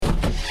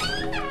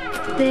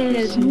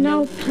There's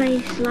no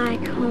place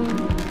like home.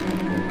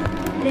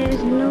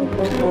 There's no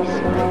place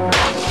like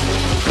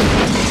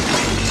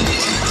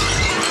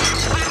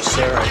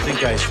Sarah, I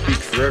think I speak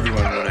for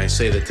everyone when I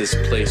say that this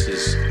place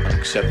is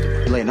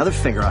unacceptable. You lay another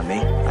finger on me,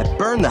 I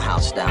burn the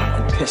house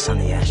down and piss on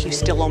the ashes. You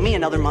still owe me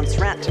another month's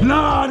rent.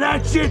 No,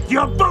 that's it.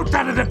 You're both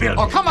out of the building.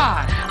 Oh, come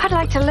on. I'd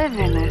like to live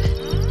in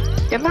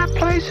it. In that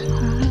place?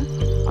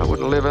 I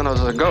wouldn't live in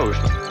as a ghost.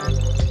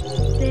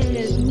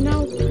 There's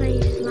no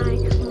place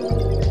like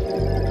home.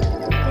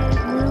 There's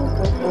no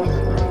place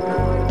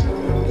like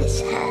home.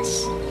 This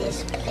house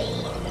is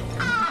clean.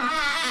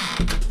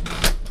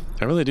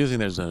 I really do think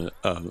there's a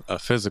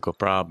physical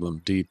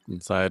problem deep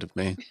inside of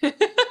me.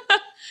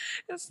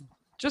 It's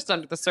just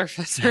under the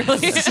surface, really.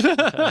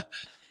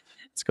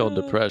 It's called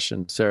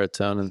depression,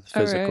 serotonin,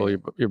 physical. Right.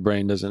 Your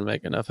brain doesn't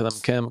make enough of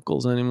them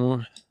chemicals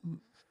anymore.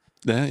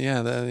 Yeah.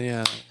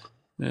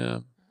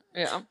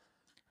 Yeah.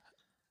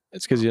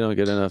 It's because you don't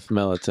get enough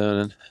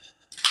melatonin,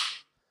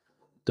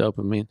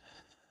 dopamine.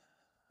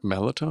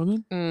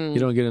 Melatonin? You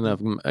don't get enough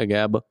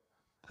GABA.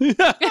 You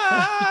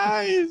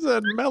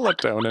said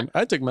melatonin.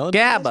 I took melatonin.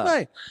 GABA. last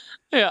night.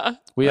 Yeah.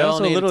 We I all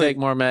also need to literally- take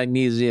more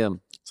magnesium.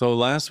 So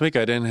last week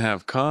I didn't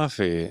have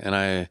coffee, and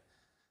I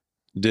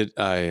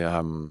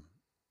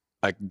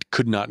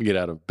could not get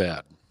out of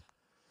bed.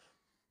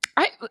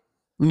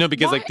 No,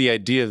 because Why? like the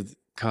idea of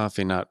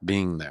coffee not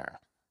being there.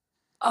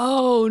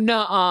 Oh,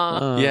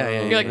 nuh-uh.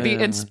 Yeah. You're like the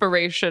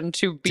inspiration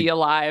to be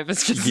alive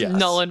is just Yes.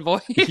 null and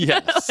void.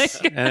 Yes.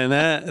 Like- And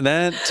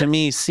that to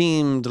me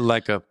seemed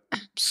like a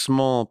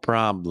small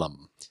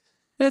problem.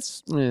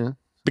 Because then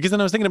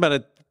I was thinking about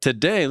it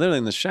today, literally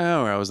in the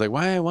shower. I was like,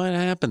 what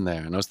happened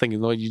there? And I was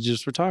thinking what you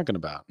just were talking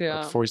about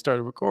before we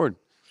started recording.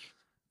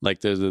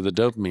 Like the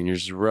dopamine, you're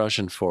just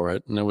rushing for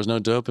it. And there was no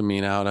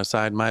dopamine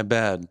outside my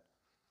bed.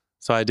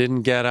 So I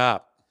didn't get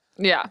up.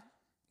 Yeah.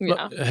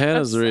 Yeah.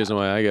 Hannah's the reason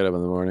why I get up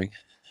in the morning.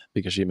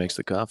 Because she makes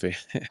the coffee.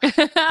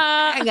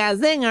 I got a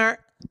zinger.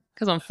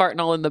 Because I'm farting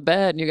all in the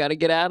bed and you got to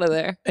get out of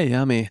there. Hey,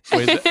 yummy.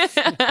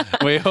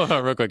 Wait, hold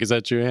on real quick. Is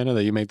that true, Hannah,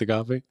 that you make the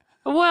coffee?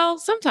 Well,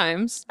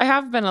 sometimes. I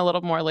have been a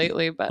little more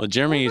lately, but. Well,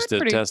 Jeremy used to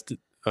pretty- test it.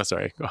 Oh,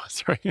 sorry. Oh,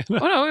 sorry. Oh,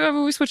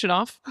 no, we switch it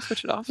off.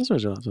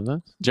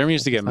 Jeremy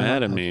used to get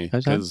mad at me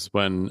because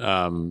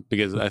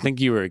because I think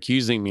you were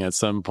accusing me at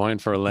some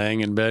point for laying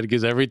in bed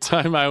because every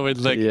time I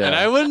would and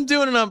I wasn't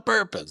doing it on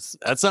purpose.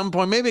 At some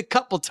point, maybe a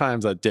couple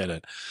times I did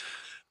it.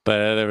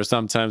 But there were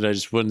some times I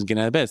just wouldn't get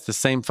out of bed. It's the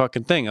same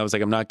fucking thing. I was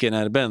like, I'm not getting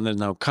out of bed and there's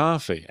no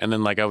coffee. And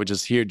then I would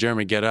just hear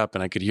Jeremy get up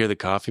and I could hear the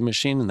coffee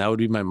machine and that would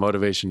be my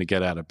motivation to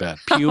get out of bed.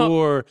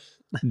 Pure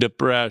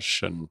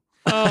depression.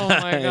 Oh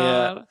my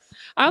God.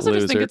 I also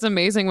just think Loser. it's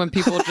amazing when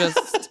people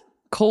just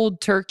cold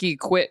turkey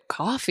quit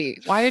coffee.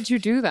 Why did you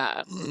do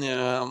that?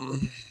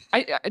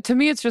 To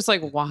me, it's just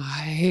like,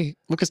 why?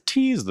 Because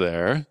tea's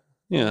there.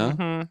 Yeah.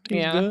 Mm-hmm.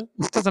 Yeah.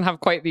 It doesn't have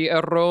quite the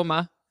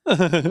aroma.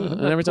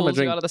 And every time I Pulls you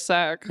drink out of the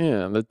sack.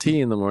 Yeah, the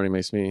tea in the morning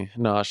makes me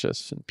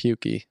nauseous and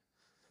pukey.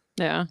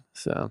 Yeah.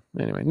 So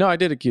anyway, no, I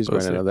did accuse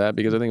Brandon of that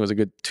because I think it was a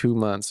good 2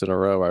 months in a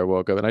row I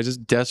woke up and I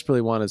just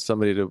desperately wanted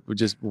somebody to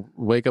just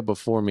wake up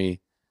before me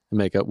and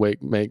make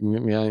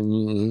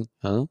me,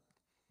 huh?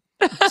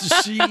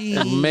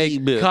 And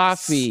make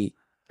coffee.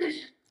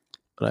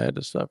 But I had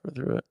to suffer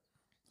through it.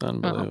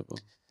 Unbelievable.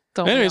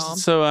 Don't we Anyways, all?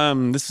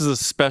 so this is a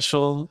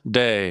special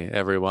day,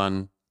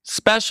 everyone.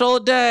 Special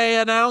day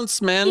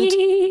announcement.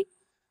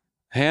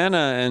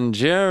 Hannah and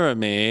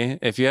Jeremy,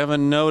 if you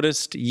haven't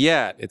noticed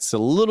yet, it's a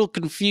little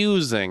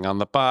confusing on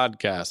the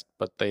podcast,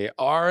 but they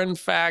are in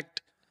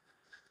fact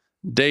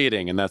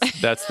dating, and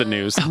that's the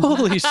news.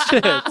 Holy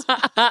shit.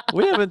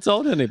 We haven't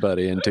told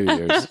anybody in 2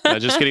 years. No,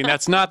 just kidding.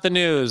 That's not the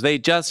news. They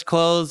just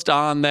closed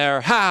on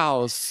their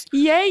house.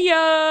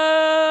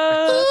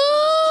 Yeah.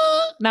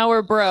 Now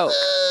we're broke,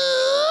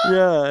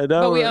 Yeah, and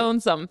now but we we're own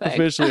something.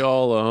 officially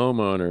all the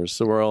homeowners,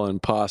 so we're all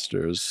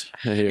imposters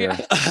here.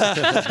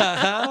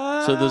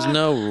 So there's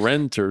no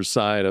renter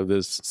side of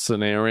this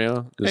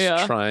scenario,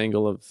 this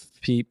triangle of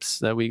peeps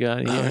that we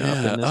got here.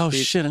 Up in this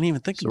piece. Shit, I didn't even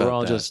think So about we're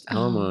all Oh. that. Just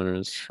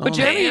homeowners. But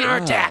Jeremy, our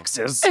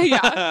taxes.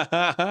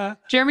 Yeah.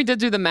 Jeremy did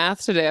do the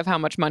math today of how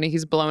much money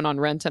he's blown on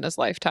rent in his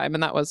lifetime,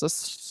 and that was a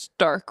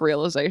stark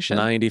realization.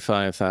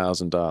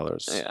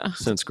 $95,000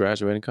 since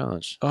graduating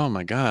college. Oh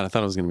my God, I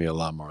thought it was going to be a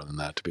lot more than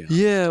that, to be honest.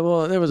 Yeah,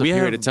 well, there was a We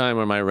period have- of time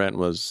where my rent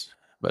was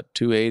about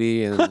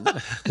 $280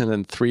 and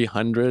then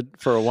 $300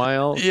 for a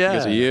while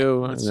because of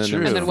you. That's and then,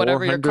 true. And then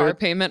whatever your car $400.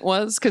 payment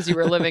was, because you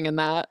were living in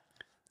that.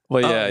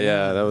 Well,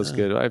 yeah, that was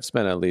good. I've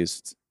spent at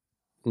least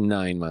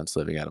 9 months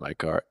living out of my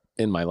car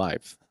in my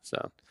life.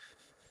 So,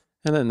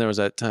 and then there was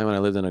that time when I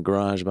lived in a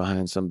garage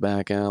behind some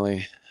back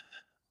alley,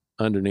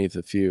 underneath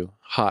a few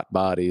hot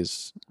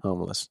bodies,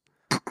 homeless.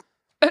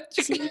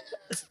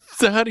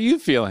 So, how do you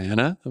feel,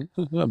 Hannah,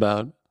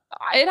 about?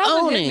 It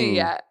hasn't hit me Owning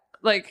yet.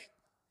 Like,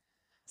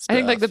 I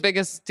think like stuff? the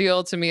biggest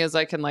deal to me is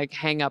I can like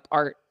hang up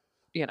art,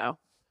 you know,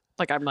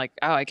 like I'm like,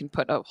 oh, I can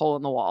put a hole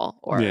in the wall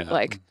or Yeah.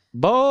 like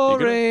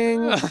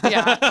boring.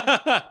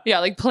 yeah,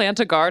 like plant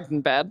a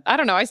garden bed. I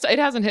don't know. It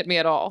hasn't hit me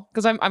at all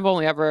because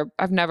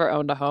I've never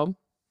owned a home.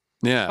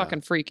 Yeah.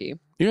 Fucking freaky.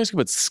 You guys could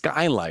put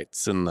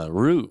skylights in the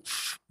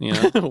roof. You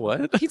know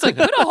what? He's like,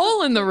 put a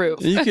hole in the roof.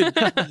 You could.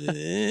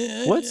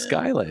 What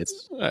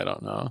skylights? I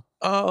don't know.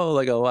 Oh,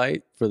 like a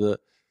light for the.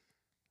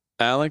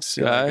 Alex,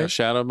 Guy? like a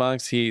shadow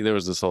box. There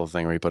was this whole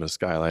thing where he put a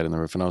skylight in the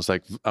roof, and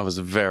I was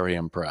very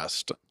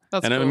impressed.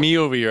 That's and cool. me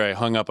over here, I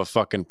hung up a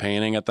fucking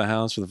painting at the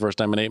house for the first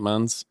time in 8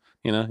 months.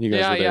 You know, you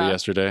guys were there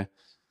yesterday,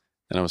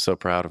 and I was so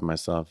proud of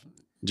myself.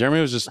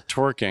 Jeremy was just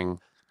twerking.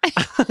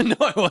 No,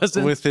 I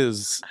wasn't. With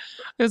his.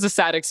 It was a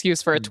sad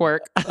excuse for a twerk.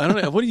 I don't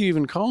know. What do you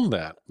even call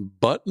that?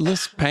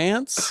 Buttless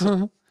pants?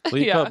 What do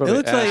you Yeah. call It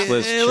looks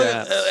assless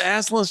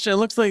chaps? assless. It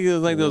looks like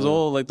those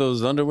old, like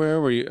those underwear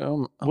where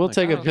you. We'll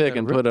take a pic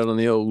and put it on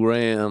the old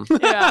gram.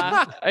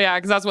 Yeah,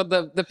 because that's what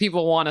the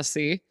people want to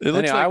see.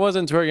 Anyway, I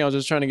wasn't twerking. I was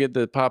just trying to get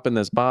the pop in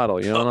this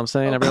bottle. You know what I'm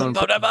saying? Everyone,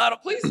 Put that bottle,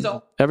 please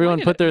don't. everyone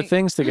Bring it put at their me.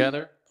 things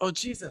together. Oh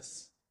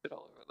Jesus!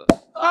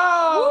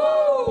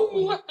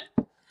 Oh,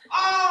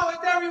 Oh,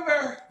 it's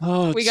everywhere!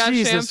 Oh, we got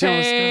Jesus,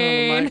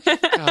 champagne. Oh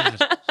my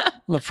God.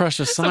 The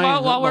precious So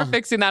cyan. while we're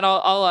fixing that,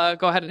 I'll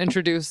go ahead and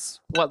introduce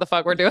what the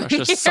fuck we're doing.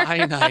 Precious here.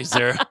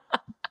 cyanizer.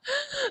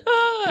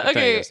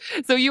 Okay,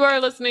 so you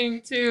are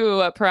listening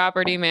to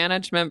Property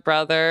Management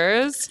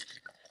Brothers.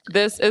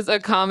 This is a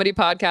comedy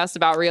podcast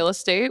about real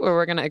estate where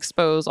we're going to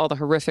expose all the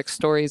horrific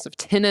stories of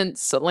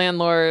tenants,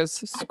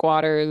 landlords,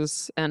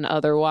 squatters, and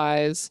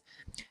otherwise.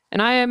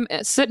 And I am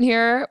sitting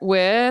here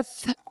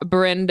with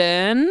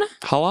Brendan.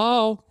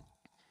 Hello.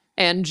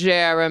 And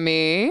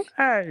Jeremy.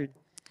 Hey.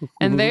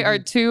 And they are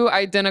two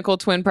identical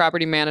twin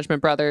property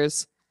management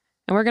brothers.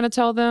 And we're going to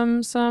tell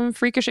them some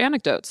freakish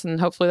anecdotes. And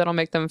hopefully that'll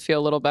make them feel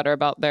a little better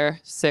about their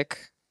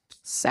sick,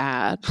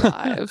 sad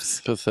lives.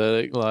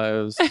 Pathetic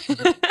lives.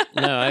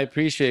 No, I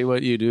appreciate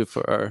what you do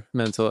for our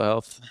mental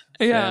health,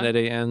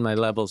 sanity, and my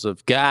levels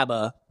of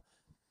GABA.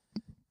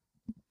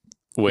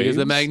 Because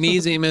the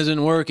magnesium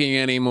isn't working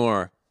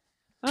anymore.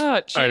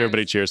 Oh, cheers. All right,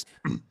 everybody, cheers.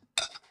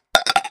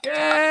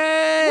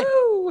 Yay!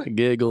 Woo!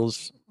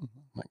 Giggles.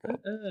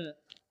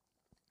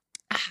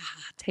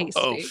 Tasty.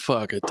 Oh,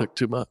 fuck. I took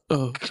too much.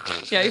 Oh.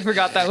 Yeah, you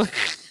forgot that one.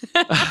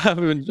 I've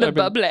been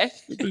bubbly.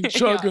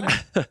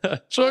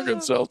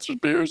 chugging seltzer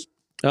beers.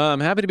 I'm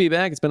happy to be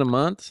back. It's been a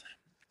month.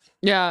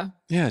 Yeah.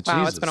 Yeah, Wow,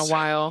 Jesus. it's been a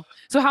while.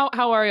 So how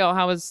are y'all?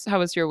 How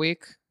was your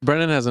week?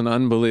 Brennan has an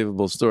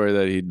unbelievable story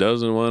that he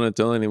doesn't want to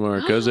tell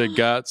anymore because it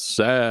got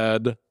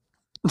sad.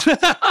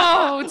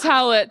 Oh,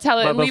 tell it.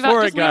 But And leave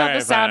before out, it just leave out got-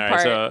 the sad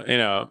part.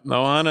 So,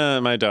 Moana,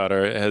 my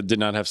daughter, did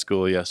not have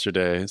school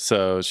yesterday.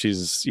 So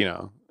she's,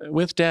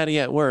 with daddy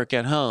at work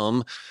at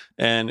home.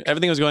 And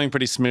everything was going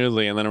pretty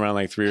smoothly. And then around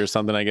like 3 or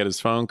something, I get his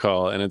phone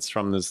call. And it's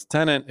from this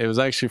tenant. It was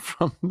actually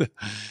from the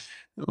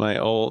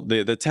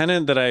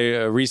tenant that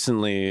I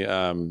recently,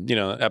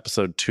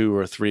 episode 2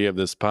 or 3 of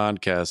this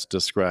podcast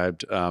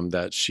described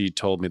that she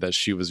told me that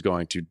she was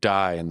going to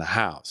die in the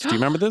house. Do you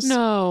remember this?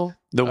 No.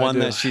 The one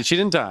do. that she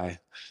didn't die.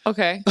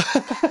 Okay.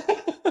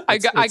 I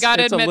got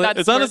to admit that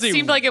it's honestly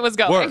seemed like it was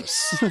going.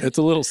 worse. It's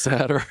a little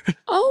sadder.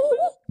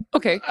 Oh,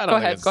 okay. I Go don't think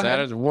ahead. it's Go sad. ahead.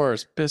 It's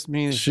worse. Pissed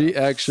me. She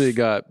actually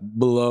got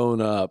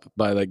blown up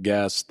by the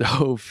gas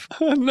stove.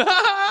 No.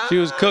 She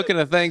was cooking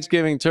a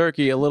Thanksgiving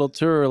turkey a little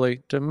too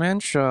early.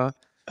 Dementia.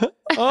 Oh,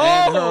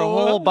 And her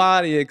whole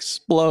body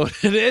exploded.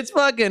 It's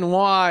fucking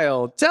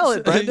wild. Tell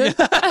it, Brendan.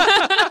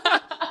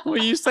 Well,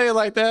 you say it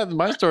like that,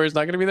 my story's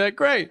not going to be that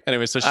great.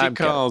 Anyway, so she I'm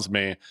calls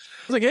me. I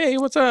was like, hey,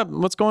 what's up?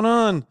 What's going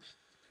on?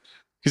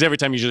 Because every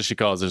time usually she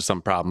calls, there's some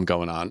problem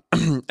going on.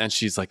 And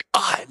she's like,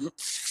 I'm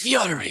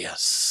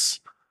furious.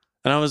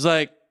 And I was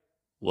like,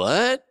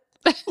 what?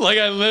 Like,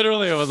 I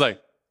was like,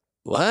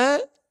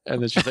 what?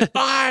 And then she's like,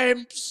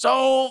 I'm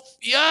so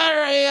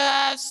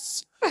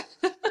furious.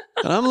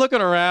 And I'm looking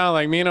around,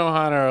 like me and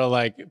Ohana are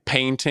like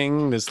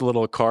painting this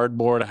little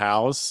cardboard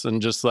house, and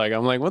just like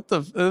I'm like, what the?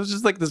 It was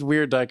just like this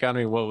weird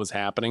dichotomy of what was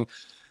happening,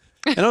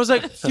 and I was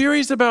like,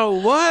 furious about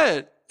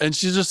what? And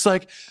she's just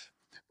like,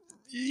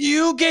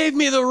 you gave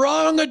me the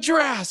wrong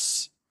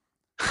address.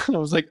 And I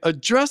was like,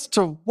 address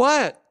to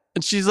what?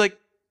 And she's like,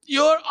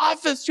 your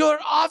office.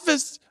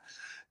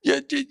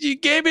 You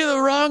gave me the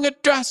wrong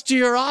address to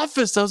your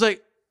office. I was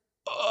like,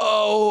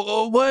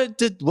 oh, what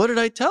did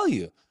I tell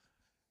you?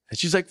 And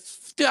she's like,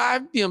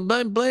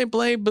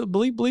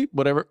 bleep,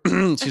 whatever.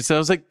 She said, I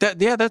was like,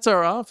 that's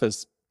our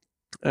office.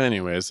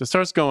 Anyways, it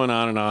starts going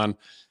on and on.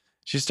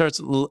 She starts,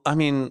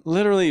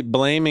 literally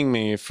blaming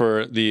me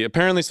for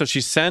apparently, so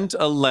she sent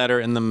a letter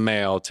in the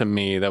mail to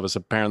me that was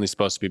apparently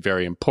supposed to be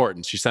very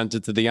important. She sent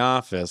it to the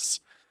office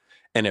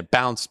and it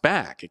bounced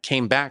back. It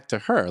came back to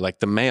her, like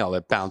the mail,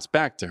 it bounced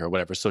back to her,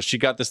 whatever. So she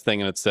got this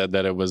thing and it said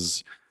that it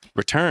was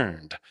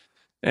returned.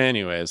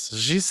 Anyways,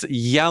 she's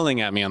yelling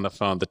at me on the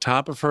phone, the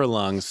top of her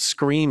lungs,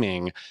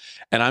 screaming.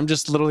 And I'm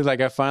just literally like,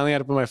 I finally had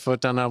to put my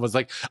foot down. And I was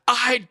like,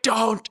 I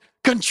don't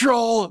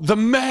control the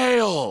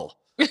mail.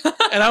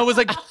 And I was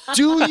like,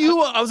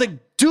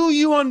 do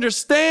you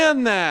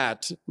understand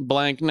that?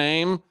 Blank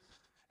name.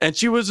 And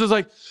she was just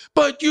like,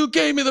 but you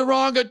gave me the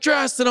wrong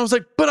address. And I was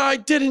like, but I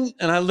didn't.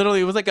 And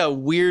it was like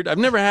I've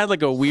never had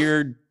like a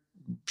weird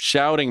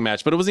shouting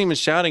match, but it wasn't even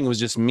shouting. It was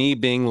just me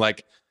being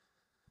like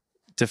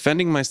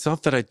defending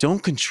myself that I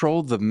don't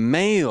control the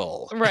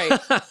mail. Right.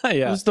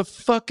 It was the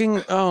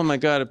fucking, oh my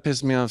God, it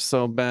pissed me off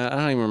so bad. I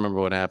don't even remember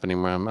what happened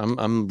anymore.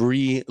 I'm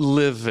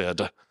re-livid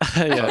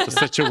about the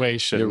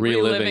situation. You're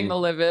reliving the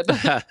livid.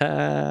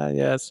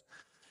 Yes.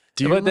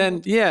 But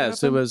then,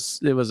 yes, it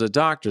was a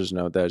doctor's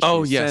note that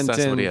she sent that's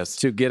in what it is.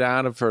 to get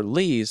out of her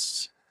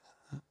lease.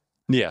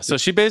 Yeah, so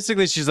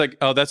she's like,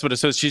 oh, that's what it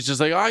says. She's just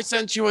like, I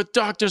sent you a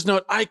doctor's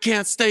note. I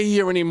can't stay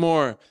here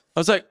anymore. I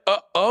was like,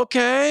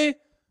 okay.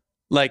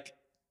 Like,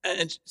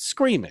 and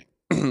screaming.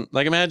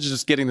 Like, imagine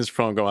just getting this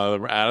phone call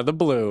out of the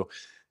blue.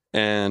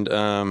 And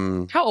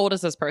how old is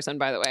this person,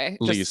 by the way?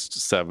 At least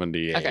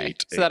 78. Okay,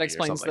 so that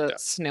explains the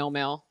snail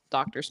mail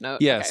doctor's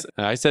note. Yes,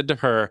 okay. I said to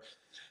her,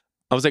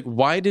 I was like,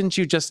 why didn't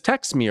you just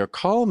text me or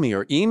call me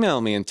or email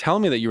me and tell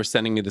me that you were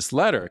sending me this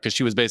letter? Because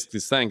she was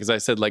basically saying, because I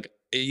said, like,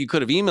 you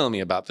could have emailed me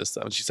about this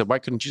stuff. And she said, why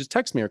couldn't you just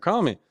text me or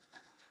call me?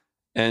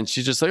 And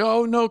she's just like,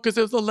 oh, no, because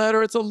it's a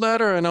letter. It's a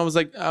letter. And I was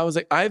like,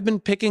 I've been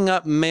picking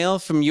up mail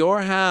from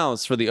your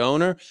house for the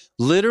owner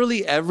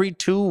literally every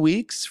 2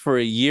 weeks for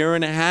a year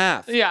and a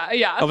half.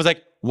 Yeah. I was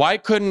like, why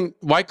couldn't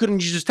you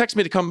just text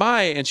me to come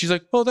by? And she's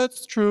like, oh,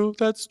 that's true.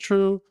 That's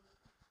true.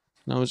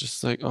 And I was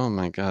just like, oh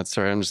my God,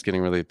 sorry, I'm just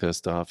getting really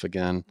pissed off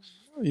again.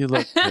 You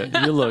look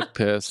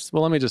pissed.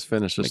 Well, let me just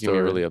finish the story.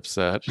 Making me really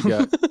upset.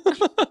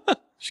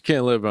 She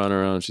can't live on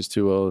her own. She's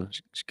too old.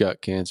 She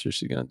got cancer.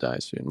 She's gonna die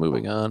soon.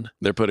 Moving on.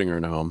 They're putting her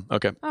in a home.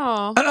 Okay.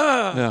 Oh.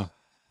 Yeah.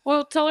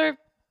 Well, tell her.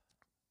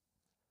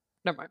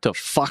 Never mind. To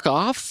fuck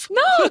off?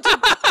 No.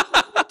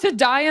 To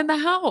die in the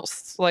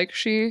house, like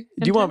she.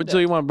 Do you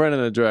want Brendan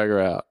to drag her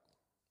out?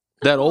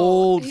 That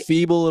old,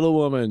 feeble little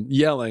woman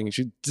yelling.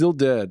 She's still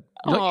dead.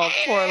 Oh,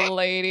 poor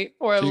lady. She's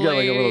got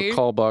like a little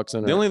call box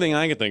in her. The only thing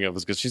I can think of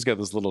is because she's got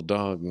this little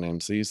dog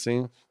named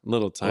CC.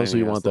 Little tiny. Oh, so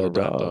you want that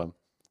dog?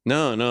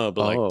 No,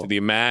 but like the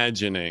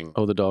imagining.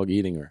 Oh, the dog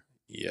eating her.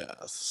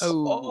 Yes.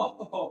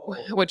 Oh.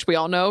 Which we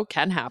all know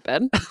can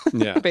happen.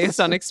 Yeah.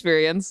 Based on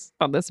experience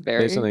on this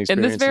very. Based on the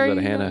experiences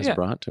that Hannah has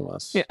brought to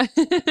us. Yeah.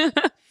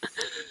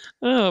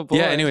 Oh boy.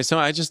 Yeah. Anyway, so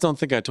I just don't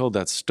think I told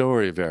that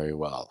story very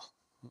well.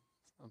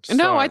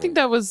 No, I think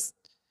that was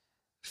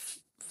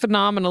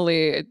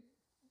phenomenally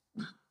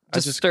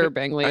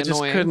disturbingly I just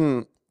annoying.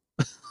 couldn't.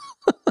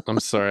 I'm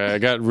sorry. I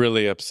got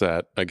really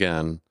upset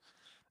again.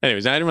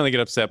 Anyways, I didn't really get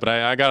upset, but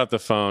I got off the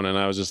phone and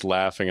I was just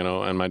laughing.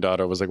 And my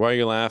daughter was like, why are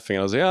you laughing?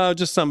 And I was like, oh,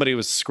 just somebody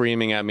was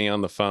screaming at me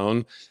on the phone.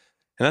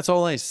 And that's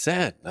all I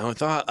said.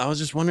 And I was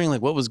just wondering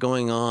like what was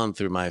going on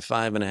through my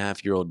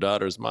 5.5-year-old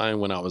daughter's mind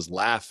when I was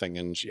laughing.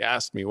 And she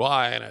asked me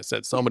why. And I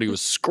said, somebody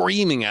was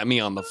screaming at me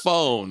on the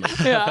phone.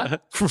 Yeah.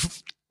 For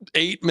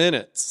 8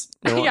 minutes.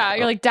 Yeah,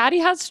 you're like, Daddy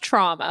has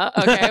trauma.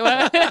 Okay,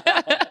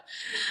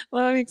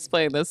 let me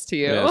explain this to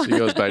you. Yeah, she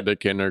goes back to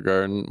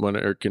kindergarten. One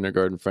of her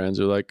kindergarten friends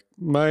are like,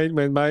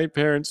 when my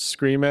parents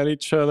scream at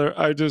each other,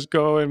 I just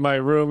go in my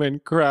room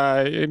and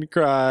cry and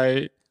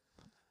cry.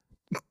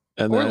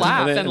 And or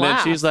laugh and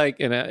laugh. Then she's like,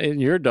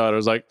 and your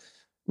daughter's like,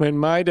 when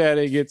my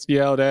daddy gets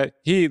yelled at,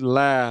 he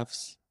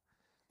laughs.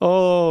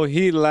 Oh,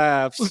 he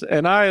laughs.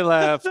 And I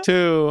laugh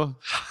too.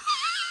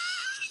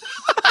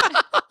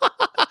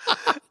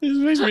 It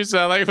just makes me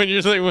sound like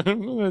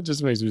it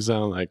just makes me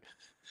sound like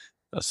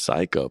a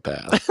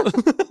psychopath.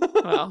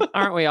 Well,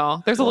 aren't we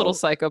all? There's a little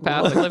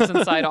psychopath that lives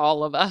inside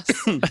all of us.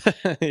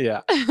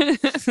 Yeah.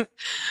 I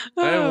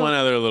have one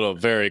other little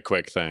very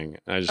quick thing.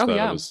 I just thought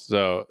it was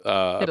so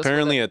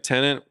apparently a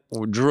tenant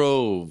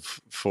drove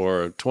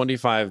for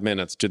 25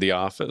 minutes to the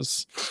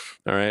office.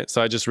 All right.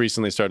 So I just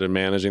recently started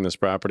managing this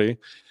property.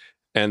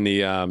 And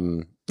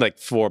the like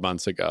 4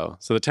 months ago.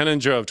 So the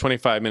tenant drove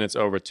 25 minutes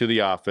over to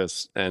the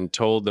office and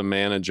told the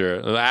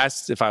manager,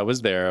 asked if I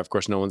was there. Of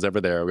course, no one's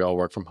ever there. We all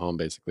work from home,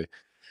 basically.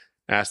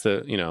 Asked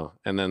and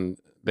then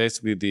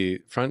basically the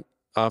front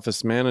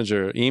office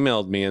manager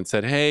emailed me and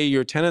said, hey,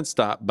 your tenant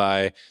stopped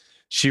by.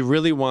 She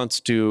really wants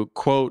to,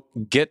 quote,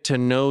 get to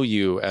know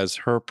you as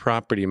her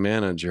property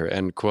manager,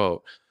 end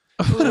quote.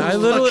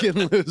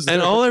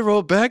 And all I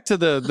wrote back to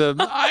that's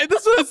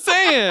what I'm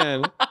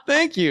saying.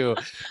 Thank you.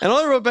 And all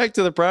I wrote back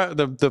to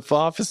the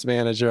office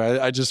manager,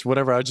 I just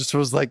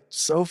was like,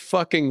 so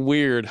fucking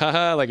weird.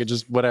 Haha, like it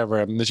just whatever.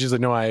 And she's like,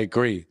 no, I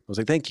agree. I was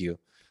like, thank you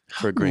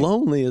for agreeing. How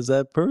lonely is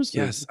that person?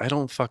 Yes, I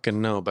don't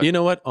fucking know. But you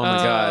know what? Oh my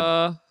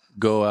God.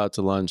 Go out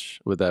to lunch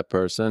with that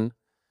person.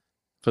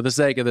 For the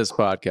sake of this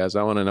podcast,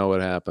 I want to know what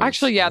happened.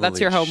 Actually, yeah, that's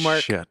your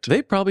homework. Shit.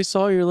 They probably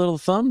saw your little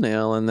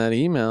thumbnail in that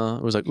email.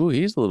 It was like, ooh,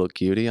 he's a little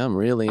cutie. I'm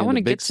really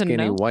into big,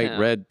 skinny, white,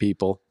 red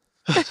people.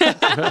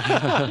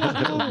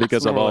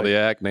 Because of all the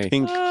acne.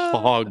 Pink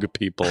hog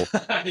people.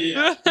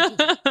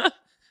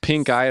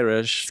 Pink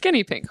Irish.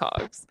 Skinny pink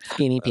hogs.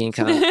 Skinny pink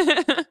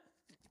hogs.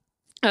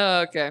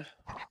 Okay.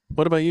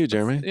 What about you,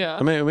 Jeremy? Yeah.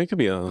 I mean, we could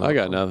be on. I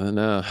got nothing.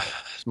 No.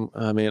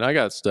 I mean, I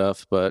got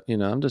stuff, but,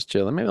 I'm just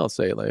chilling. Maybe I'll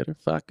say it later.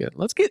 Fuck it.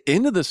 Let's get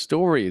into the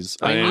stories.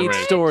 I need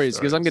stories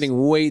because I'm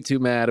getting way too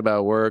mad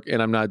about work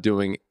and I'm not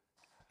doing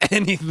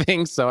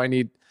anything. So I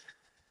need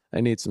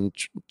some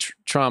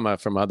trauma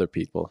from other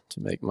people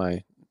to make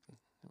my...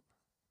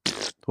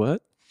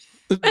 What?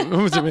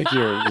 to make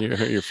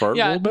your fart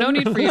Yeah, roll better? no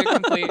need for you to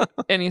complete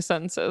any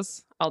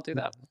sentences. I'll do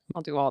that.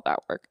 I'll do all that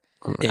work.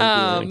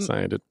 I'm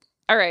excited.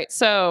 All right.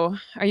 So,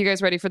 are you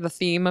guys ready for the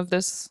theme of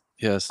this?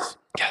 Yes.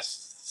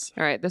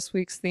 All right. This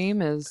week's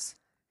theme is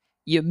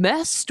 "You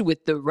messed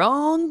with the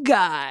wrong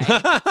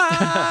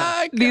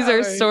guy." These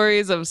are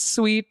stories of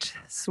sweet,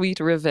 sweet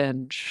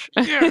revenge.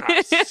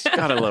 Yes.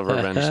 Gotta love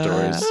revenge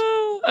stories.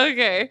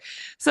 Okay.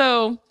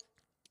 So,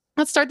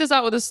 let's start this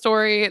out with a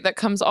story that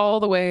comes all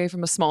the way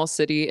from a small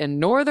city in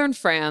northern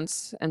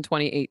France in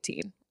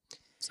 2018.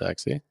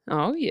 Sexy.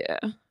 Oh, yeah.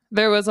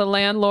 There was a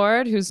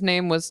landlord whose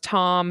name was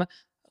Tom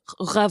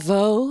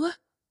Raveau.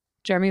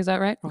 Jeremy, is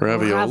that right?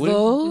 Ravioli?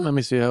 Raveau? Let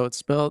me see how it's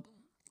spelled.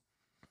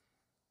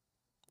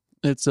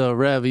 It's a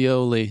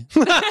ravioli.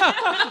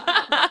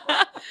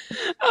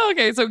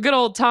 Okay, so good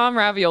old Tom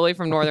Ravioli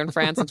from northern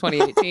France in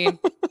 2018.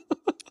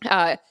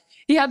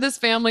 He had this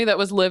family that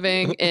was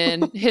living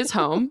in his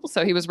home,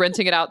 so he was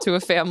renting it out to a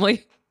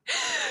family.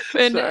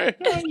 And Sorry,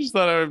 I just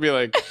thought I would be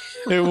like,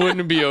 it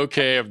wouldn't be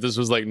okay if this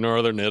was like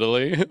northern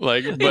Italy,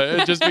 like,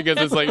 but just because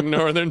it's like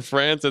northern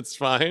France, it's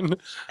fine.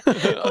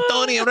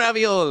 Tony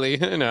Ravioli,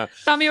 no.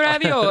 Tommy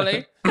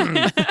Ravioli.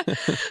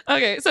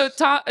 Okay, so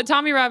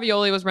Tommy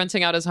Ravioli was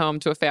renting out his home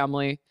to a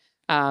family.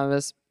 It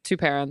was 2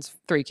 parents,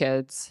 3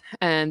 kids,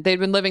 and they'd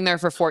been living there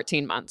for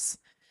 14 months.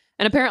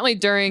 And apparently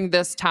during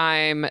this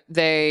time,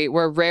 they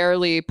were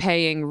rarely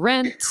paying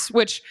rent,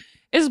 which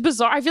is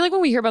bizarre. I feel like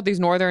when we hear about these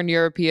Northern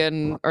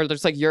European or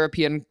just like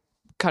European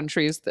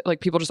countries, that, like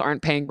people just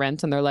aren't paying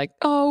rent and they're like,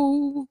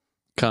 oh,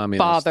 Communists.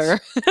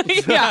 bother.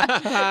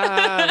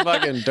 Yeah.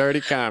 Fucking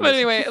dirty communists. But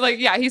anyway, like,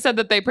 yeah, he said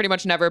that they pretty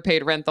much never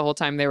paid rent the whole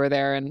time they were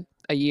there in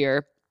a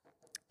year.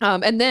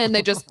 And then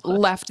they just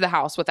left the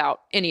house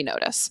without any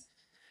notice.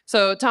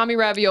 So Tommy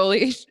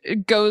Ravioli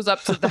goes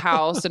up to the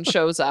house and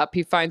shows up.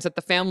 He finds that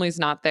the family's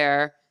not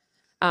there.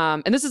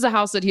 And this is a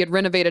house that he had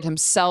renovated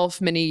himself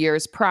many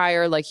years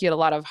prior. Like he had a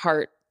lot of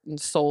heart and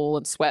soul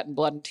and sweat and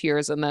blood and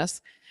tears in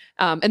this.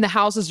 And the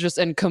house is just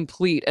in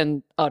complete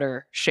and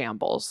utter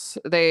shambles.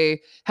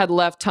 They had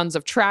left tons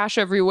of trash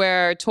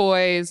everywhere,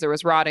 toys, there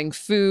was rotting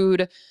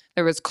food,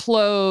 there was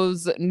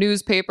clothes,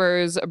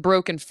 newspapers,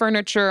 broken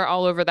furniture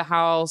all over the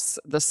house.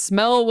 The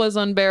smell was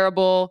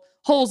unbearable.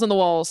 Holes in the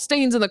walls,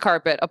 stains in the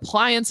carpet,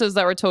 appliances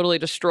that were totally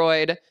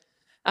destroyed.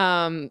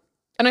 And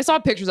I saw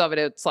pictures of it.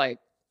 It's like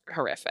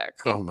horrific.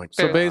 Oh my God.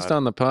 So based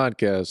on the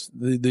podcast,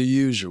 the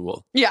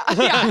usual. Yeah.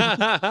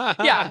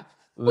 Yeah.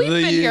 We've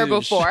been here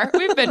before.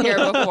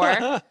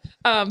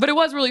 But it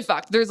was really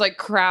fucked. There's like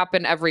crap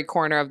in every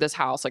corner of this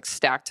house, like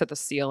stacked to the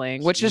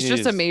ceiling, which is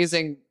just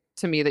amazing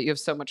to me that you have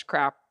so much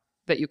crap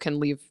that you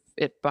can leave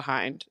it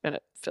behind and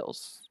it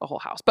fills a whole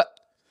house. But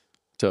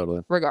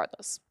totally.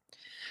 Regardless.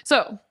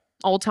 So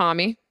old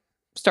Tommy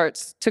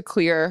starts to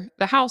clear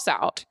the house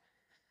out.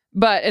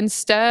 But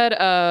instead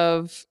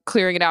of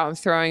clearing it out and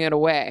throwing it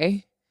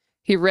away,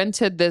 he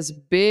rented this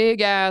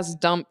big ass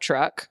dump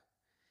truck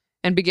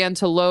and began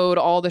to load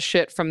all the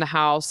shit from the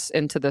house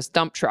into this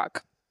dump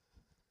truck.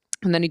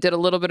 And then he did a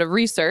little bit of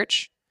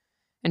research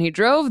and he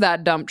drove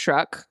that dump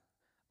truck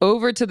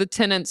over to the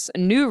tenant's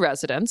new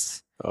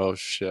residence. Oh,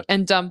 shit.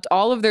 And dumped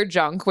all of their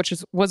junk, which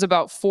was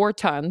about 4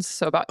 tons,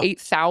 so about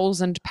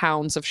 8,000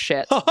 pounds of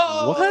shit.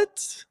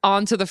 What?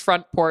 Onto the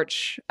front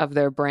porch of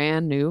their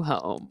brand new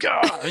home.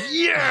 God,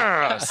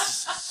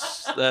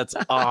 yes! That's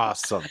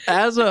awesome.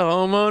 As a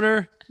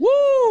homeowner,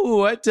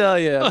 woo, I tell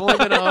you, I've only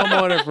been a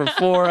homeowner for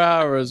 4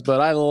 hours,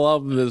 but I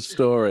love this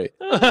story.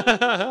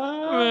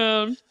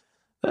 Man.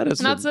 That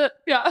is And that's it.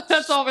 Yeah,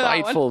 that's all for that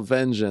one. spiteful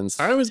vengeance.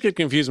 I always get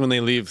confused when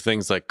they leave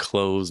things like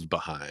closed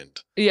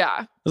behind.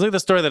 Yeah. It's like the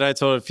story that I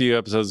told a few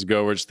episodes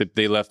ago where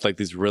they left like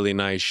these really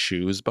nice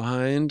shoes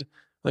behind.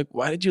 Like,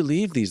 why did you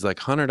leave these like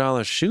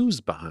 $100 shoes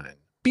behind?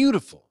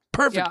 Beautiful,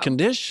 perfect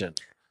condition.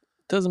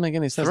 Doesn't make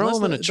any sense. Throw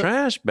them in a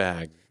trash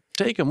bag.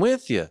 Take them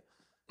with you.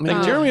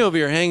 Like Jeremy over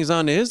here hangs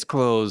on to his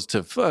clothes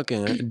to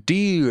fucking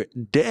dear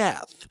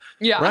death.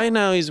 Yeah. Right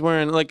now he's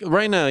wearing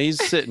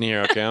he's sitting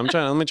here. Okay,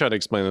 let me try to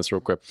explain this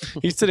real quick.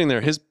 He's sitting there.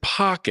 His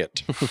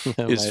pocket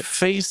is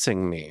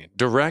facing me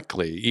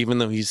directly, even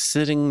though he's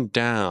sitting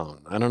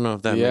down. I don't know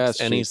if that makes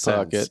any sense.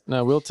 Pocket.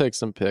 No, we'll take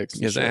some pics.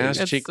 His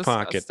ass cheek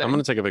pocket. I'm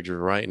going to take a picture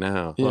right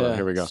now. Hold on,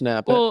 here we go.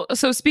 Snap it. Well,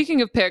 so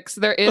speaking of pics,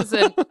 there is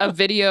a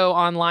video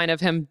online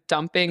of him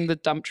dumping the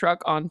dump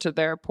truck onto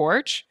their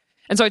porch.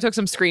 And so I took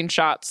some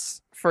screenshots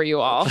for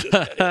you all.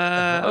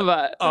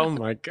 But oh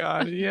my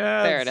God,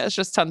 yeah. There it is.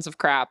 Just tons of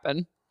crap.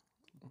 And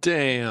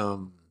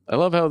damn. I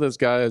love how this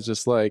guy is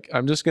just like,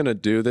 I'm just going to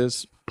do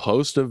this,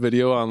 post a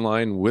video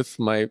online with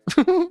my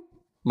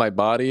my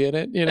body in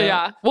it, you know?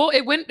 Yeah. Well,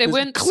 it went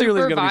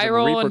super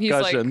viral and he's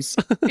like,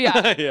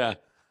 yeah. Yeah.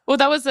 Well,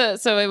 that was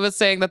so it was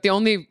saying that the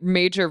only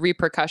major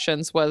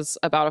repercussions was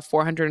about a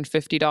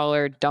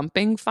 $450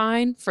 dumping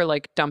fine for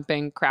like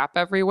dumping crap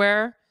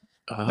everywhere.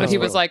 But he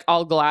was like,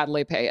 I'll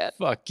gladly pay it.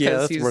 Fuck yeah,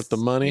 that's worth the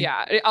money.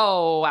 Yeah.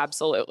 Oh,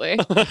 absolutely.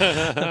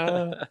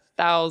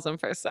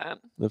 1000%.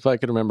 If I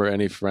could remember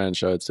any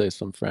French, I would say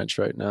some French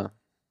right now.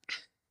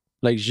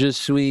 Like, je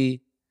suis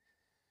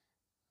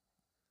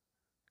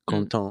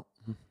content.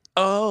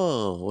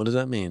 Oh, what does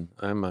that mean?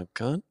 I'm a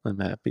cunt? I'm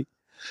happy.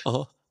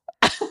 Oh.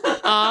 That's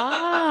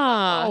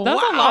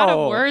a lot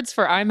of words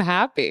for I'm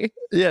happy.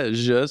 Yeah,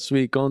 je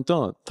suis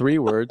content. 3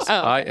 words. Oh.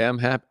 I am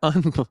happy.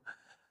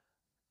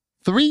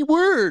 3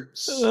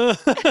 words.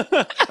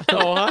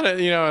 Ohana,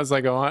 you know, it's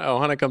like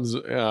Ohana comes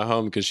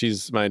home because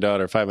she's my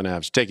daughter,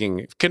 5.5. She's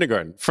taking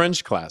kindergarten,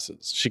 French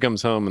classes. She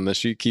comes home and then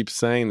she keeps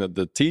saying that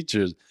the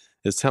teacher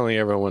is telling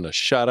everyone to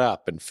shut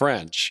up in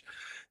French.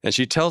 And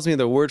she tells me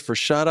the word for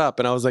shut up.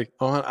 And I was like,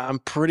 oh, I'm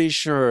pretty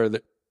sure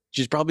that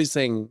she's probably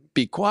saying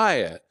be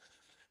quiet.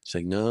 She's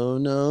like,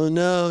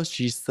 no.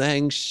 She's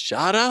saying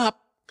shut up.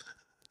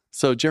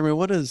 So, Jeremy,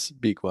 what is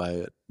be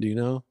quiet? Do you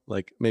know?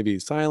 Like maybe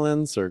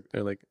silence or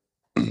like...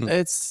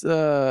 It's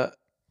I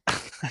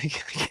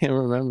can't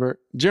remember.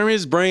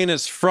 Jeremy's brain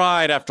is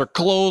fried after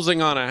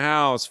closing on a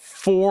house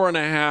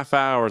 4.5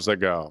 hours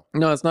ago.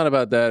 No, it's not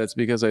about that. It's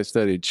because I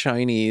studied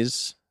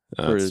Chinese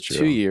for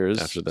 2 years,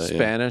 After that,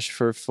 Spanish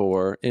for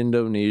 4,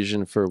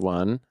 Indonesian for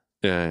 1,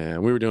 Yeah.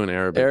 We were doing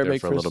Arabic there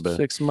for a little bit.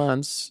 6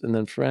 months, and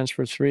then French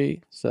for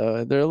 3.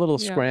 So they're a little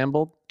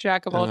scrambled.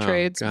 Jack of all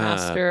trades, God.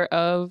 master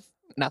of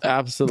nothing.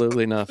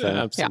 Absolutely nothing.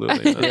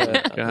 Absolutely.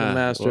 Yeah, God, I'm a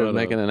master of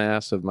making an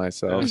ass of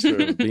myself.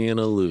 master of being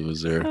a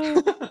loser.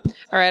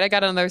 All right, I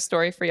got another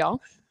story for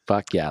y'all.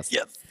 Fuck yes.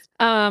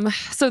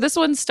 So this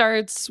one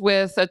starts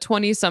with a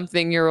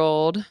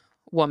 20-something-year-old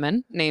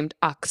woman named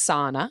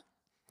Oksana.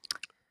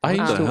 I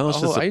used the hell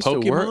is this, a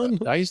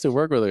Pokemon? I used to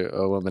work with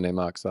a woman named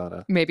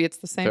Oksana. Maybe it's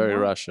the same Very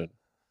one. Russian.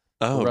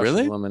 Oh, A Russian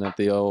really? woman at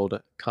the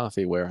old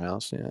coffee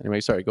warehouse. Yeah.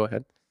 Anyway, sorry, go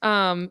ahead.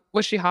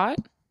 Was she hot?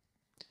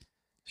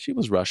 She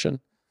was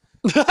Russian.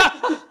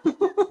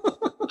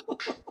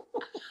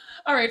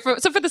 All right.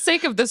 So for the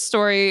sake of this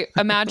story,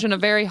 imagine a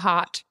very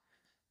hot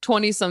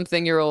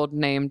 20-something-year-old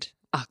named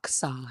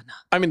Oksana.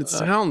 I mean, it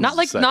sounds Not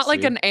like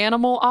sexy. an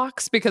animal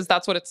ox, because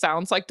that's what it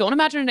sounds like. Don't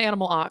imagine an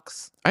animal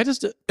ox.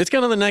 It's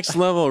kind of the next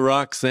level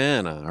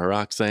Roxana or There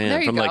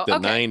Roxanne you from like go.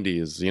 the Okay.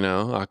 90s, you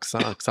know?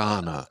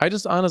 Oksana. I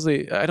just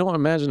honestly, I don't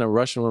imagine a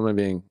Russian woman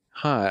being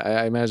hot.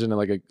 I imagine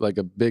like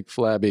a big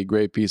flabby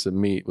gray piece of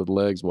meat with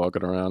legs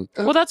walking around.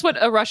 Well, that's what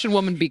a Russian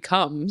woman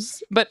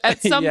becomes. But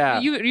at some Yeah.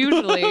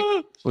 usually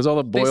With all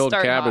the boiled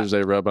start cabbage hot.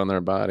 they rub on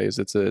their bodies.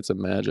 It's a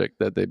magic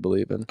that they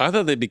believe in. I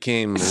thought they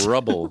became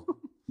rubble.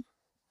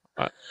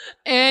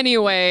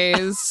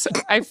 Anyways,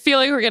 I feel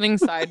like we're getting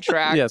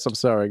sidetracked. Yes, I'm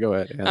sorry. Go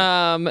ahead.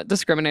 Yeah.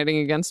 Discriminating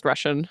against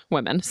Russian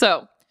women. So,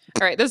 all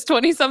right, this we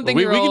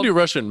 20-something-year-old. can do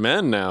Russian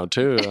men now,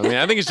 too. I mean,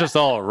 I think it's just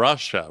all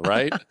Russia,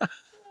 right?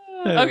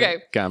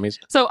 Okay. Commies.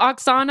 So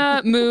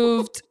Oksana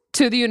moved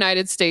to the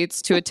United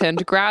States to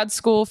attend grad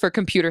school for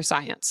computer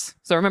science.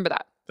 So remember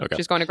that. Okay.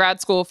 She's going to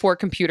grad school for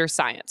computer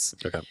science.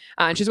 Okay.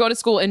 And she's going to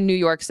school in New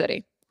York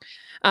City.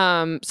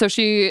 So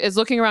she is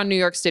looking around New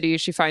York City.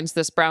 She finds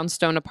this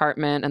brownstone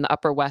apartment in the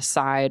Upper West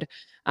Side.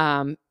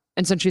 And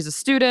since she's a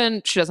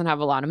student, she doesn't have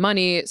a lot of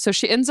money. So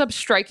she ends up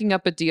striking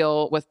up a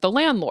deal with the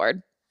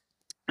landlord.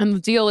 And the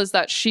deal is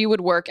that she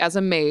would work as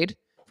a maid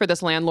for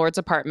this landlord's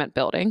apartment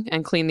building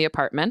and clean the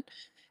apartment.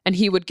 And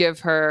he would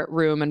give her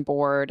room and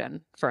board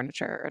and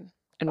furniture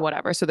and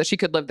whatever so that she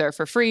could live there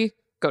for free,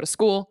 go to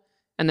school,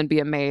 and then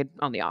be a maid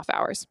on the off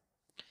hours.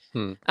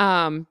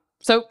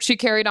 So she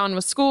carried on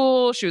with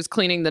school. She was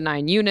cleaning the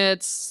 9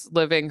 units,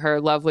 living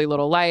her lovely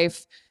little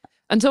life,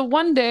 until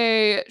one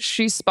day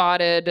she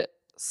spotted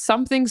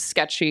something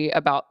sketchy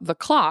about the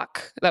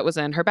clock that was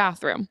in her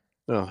bathroom.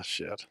 Oh,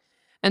 shit.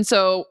 And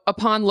so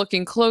upon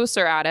looking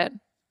closer at it,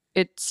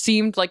 it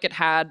seemed like it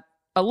had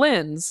a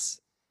lens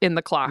in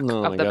the clock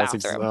of the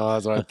bathroom. Oh,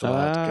 that's what I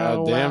thought.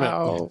 God damn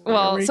it.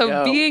 Well,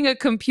 so being a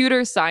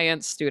computer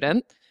science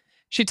student,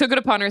 she took it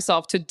upon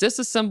herself to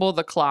disassemble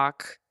the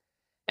clock.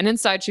 And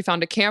inside, she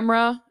found a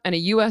camera and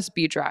a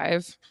USB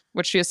drive,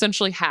 which she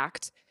essentially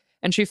hacked.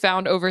 And she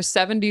found over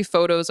 70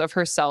 photos of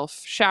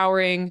herself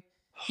showering,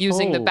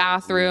 using the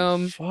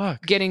bathroom,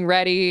 getting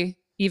ready,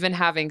 even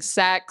having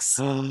sex.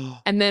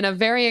 And then a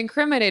very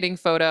incriminating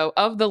photo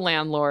of the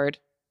landlord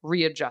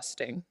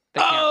readjusting the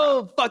camera.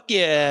 Oh, fuck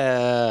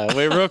yeah.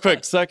 Wait, real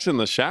quick. Sex in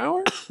the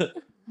shower?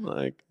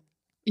 Like,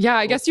 Yeah,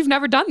 I guess you've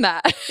never done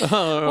that.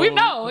 We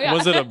know. Yeah.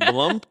 Was it a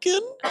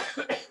Blumpkin?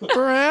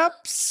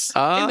 Perhaps?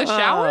 In the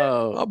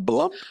shower? A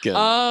Blumpkin.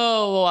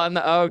 Oh, on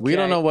the okay. We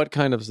don't know what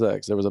kind of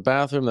sex. There was a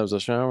bathroom, there was a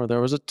shower,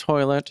 there was a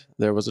toilet,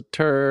 there was a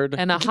turd.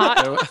 And a hot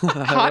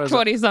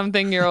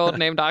 20-something-year-old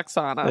named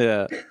Oksana.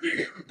 Yeah.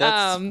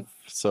 That's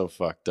so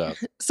fucked up.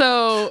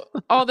 So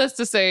all this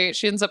to say,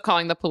 she ends up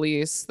calling the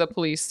police. The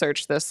police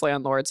searched this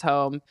landlord's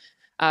home.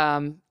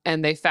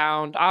 And they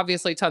found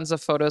obviously tons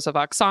of photos of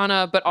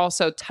Oksana, but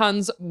also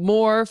tons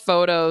more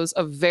photos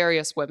of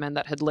various women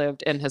that had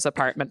lived in his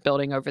apartment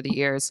building over the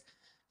years.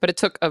 But it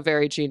took a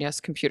very genius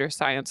computer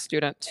science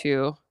student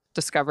to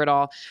discover it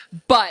all.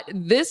 But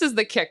this is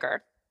the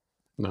kicker.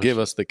 Give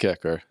us the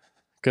kicker.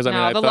 Because I mean,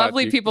 Now, I the thought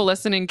lovely people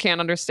listening can't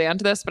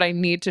understand this, but I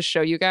need to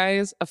show you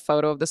guys a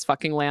photo of this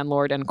fucking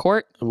landlord in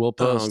court. We'll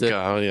post it.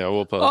 God, yeah,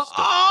 we'll post it.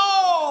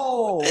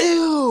 Oh!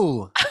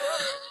 Ew!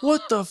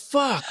 What the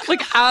fuck?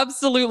 Like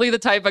absolutely the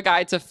type of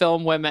guy to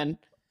film women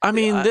I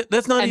mean,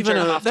 that's not And even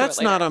jerk a. off to it That's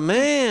not later. a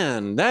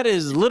man. That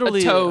is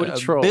literally toad.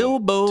 Troll.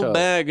 Bilbo Toad.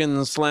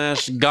 Baggins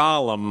 /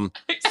 Gollum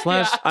 /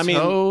 Yeah. I mean,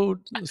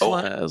 Toad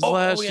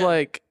slash yeah.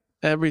 like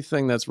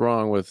everything that's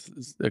wrong with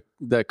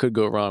that could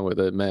go wrong with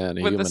a man,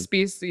 a With human, the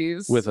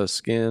species. with a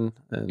skin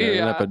and an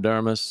Yeah.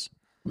 epidermis.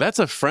 that's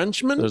a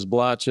Frenchman. There's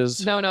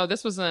blotches. No,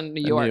 this was in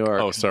New in York. New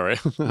York. Oh, sorry,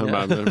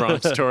 I'm the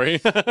wrong story.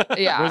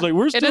 Yeah. I was like,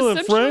 we're It still in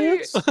essentially-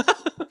 France.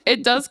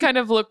 It does kind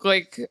of look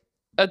like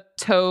a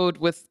toad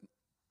with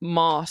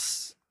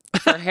moss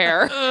for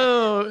hair.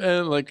 Oh,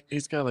 and like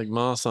he's got like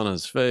moss on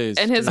his face,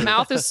 And his too.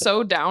 mouth is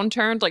so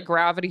downturned, like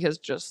gravity has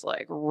just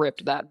like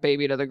ripped that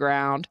baby to the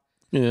ground.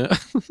 Yeah.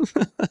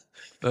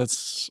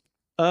 That's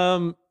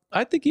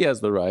I think he has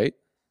the right.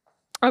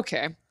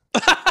 Okay.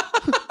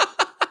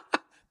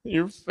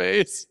 your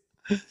face.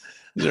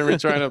 Jeremy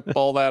trying to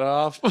pull that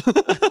off.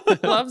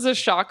 Loves a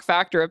shock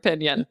factor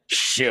opinion.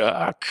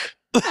 Shock.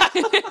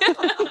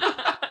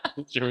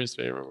 Jeremy's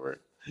favorite word.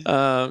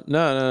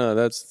 No.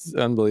 That's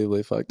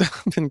unbelievably fucked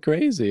up and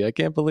crazy. I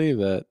can't believe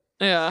that.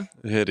 Yeah.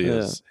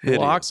 Hideous. Yeah.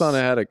 Well,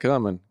 Oksana had it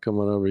coming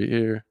over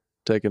here,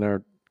 taking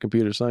our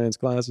computer science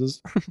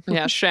classes, Yeah. taking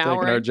our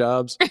Showering.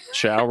 jobs,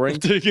 showering.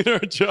 taking our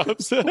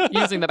jobs.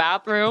 Using the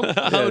bathroom.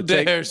 How Yeah,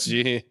 dare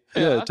she?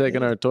 Yeah,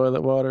 taking our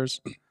toilet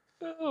waters.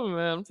 Oh,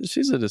 man.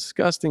 She's a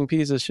disgusting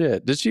piece of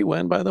shit. Did she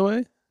win, by the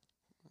way?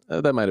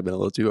 That might have been a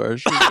little too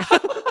harsh.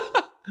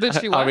 Did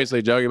she what?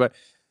 Obviously joking, but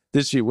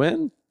did she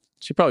win?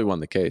 She probably won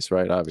the case,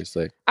 right?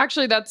 Obviously.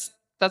 Actually, that's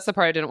the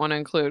part I didn't want to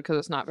include because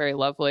it's not very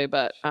lovely,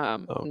 but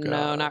no,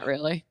 God. not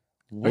really.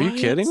 Are you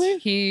kidding me?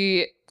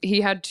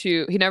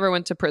 He never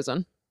went to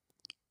prison.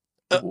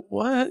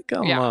 What?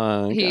 Come Yeah.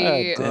 on.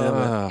 He- God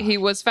damn it. He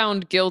was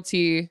found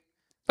guilty,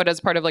 but as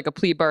part of like a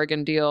plea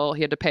bargain deal,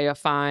 he had to pay a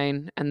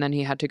fine and then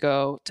he had to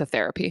go to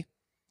therapy.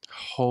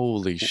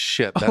 Holy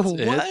shit! That's What?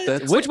 it.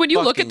 That's Which, when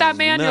you look at that fucking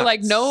man, you're like,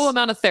 nuts. no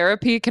amount of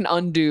therapy can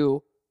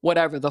undo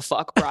whatever the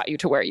fuck brought you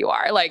to where you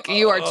are. Like,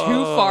 you are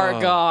too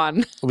far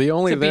gone. The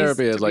only to be-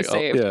 therapy to is be like,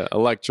 saved.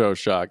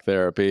 electroshock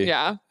therapy.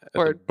 Yeah. At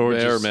Or the bare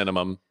just-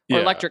 minimum. or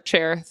Yeah. electric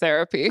chair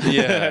therapy.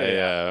 Yeah,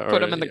 yeah.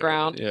 Put Or- him in the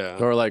ground. Yeah.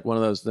 Or like one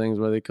of those things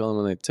where they call them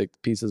when they take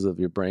pieces of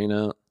your brain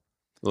out.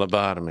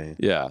 Lobotomy.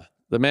 Yeah.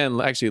 The man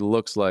actually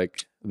looks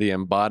like the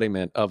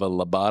embodiment of a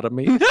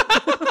lobotomy.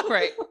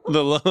 Right. A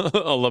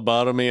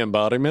lobotomy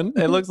embodiment.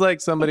 It looks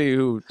like somebody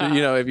who,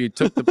 if you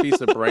took the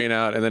piece of brain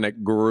out and then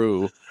it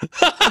grew,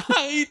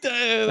 He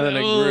did. and then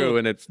it grew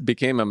and it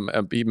became a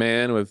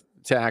man with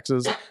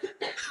taxes.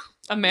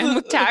 A man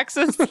with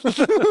taxes.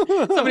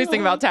 Somebody's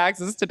thinking about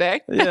taxes today.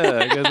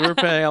 Yeah, because we're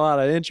paying a lot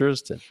of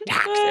interest.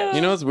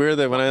 You know, it's weird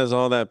that when I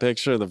saw that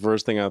picture, the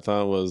first thing I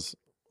thought was,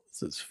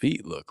 what's his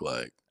feet look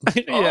like?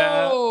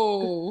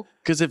 Oh.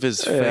 Because if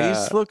his Yeah.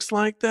 face looks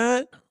like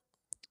that,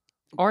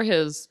 Or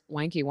his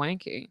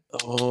wanky.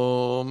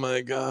 oh my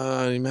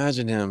God.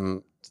 Imagine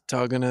him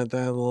tugging at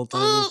that little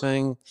tiny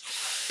thing.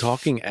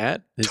 Talking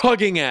at his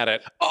Tugging at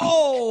it.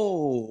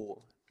 Oh.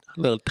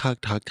 little tug.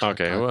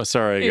 Okay, well,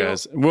 sorry Ew.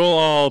 guys. We'll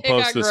all It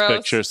post got this gross.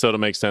 picture so it'll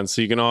make sense.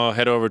 So you can all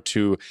head over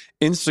to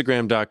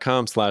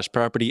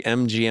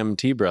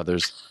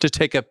Instagram.com/propertymgmtbrothers to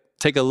take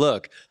a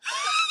look.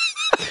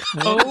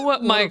 Oh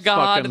my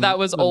God, fucking that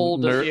was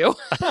old of nerd. you.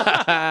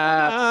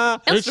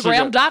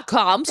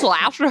 Instagram.com/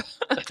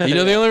 You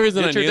know, the only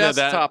reason I Get your knew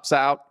that desktops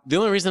out. the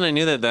only reason I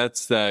knew that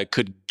that's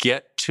could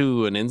get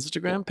to an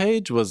Instagram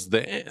page was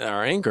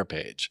our Anchor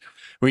page,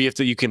 where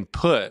you can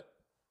put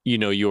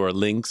your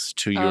links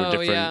to your Oh,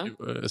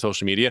 different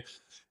social media,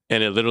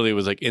 and it literally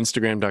was like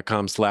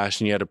Instagram.com/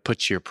 and you had to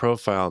put your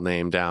profile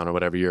name down or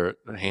whatever your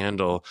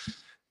handle.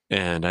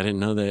 And I didn't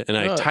know that, and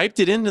I Oh. typed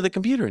it into the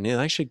computer, and it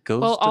actually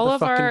goes. Well, to all the of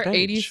fucking our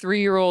page.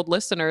 83-year-old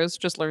listeners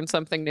just learned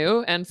something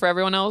new. And for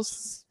everyone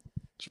else,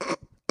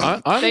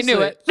 Honestly, they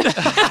knew it.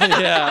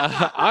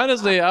 Yeah.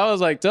 Honestly, I was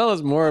like, tell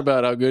us more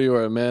about how good you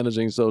are at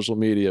managing social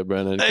media,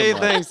 Brennan. Come Hey, on.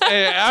 thanks.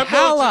 Hey, I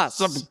Tell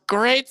posted us. some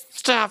great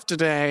stuff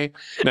today.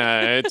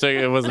 No,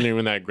 it wasn't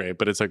even that great,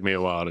 but it took me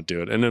a while to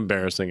do it, an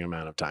embarrassing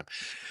amount of time.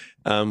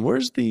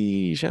 Where's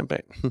the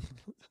champagne?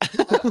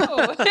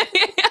 Oh.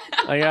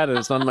 I got it.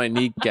 It's on my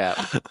kneecap.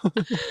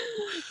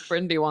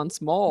 Brindy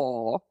wants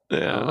more.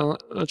 Yeah,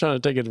 I'm trying to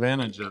take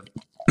advantage of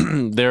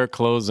their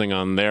closing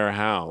on their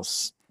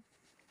house.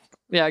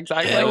 Yeah,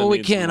 exactly. Hannah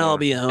needs more.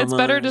 be It's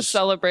better to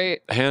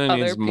celebrate. Hannah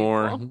other needs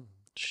more people.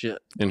 Shit.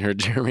 in her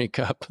Jeremy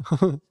cup.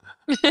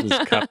 This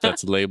cup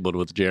that's labeled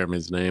with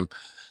Jeremy's name.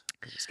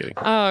 Just kidding.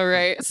 All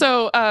right.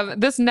 So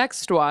this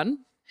next one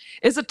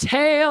is a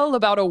tale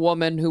about a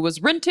woman who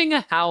was renting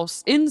a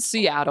house in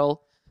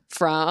Seattle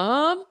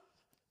from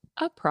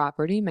a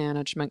property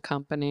management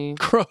company.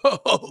 Gross.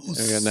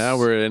 Okay, now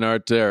we're in our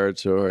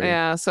territory.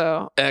 Yeah,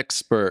 so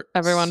Expert.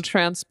 everyone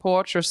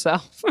transport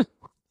yourself.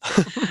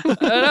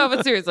 No,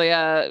 but seriously,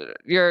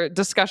 your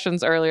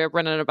discussions earlier,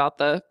 Brennan, about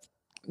the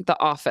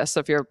office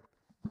of your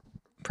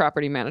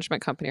property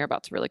management company are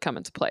about to really come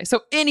into play.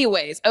 So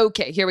anyways,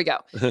 okay, here we go.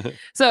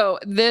 So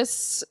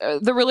this,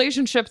 the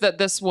relationship that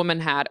this woman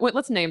had, wait,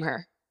 let's name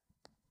her.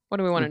 What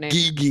do we want to name her?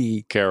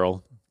 Gigi.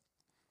 Carol.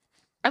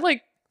 I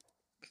like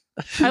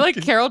I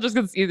like Carol just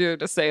because it's easier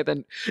to say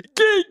than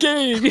gay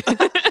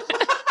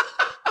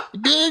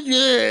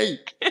gay.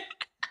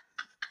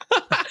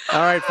 All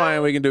right,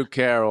 fine. We can do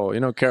Carol. You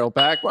know Carol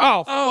Pack?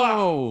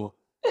 Oh.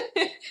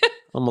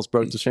 Almost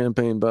broke the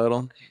champagne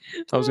bottle.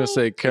 I was going to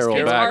say Carol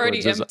It's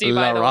backwards. already empty,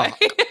 by the way,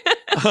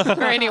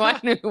 for anyone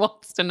who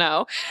wants to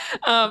know.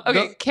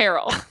 Okay,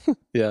 Carol.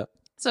 Yeah.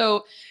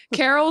 So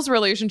Carol's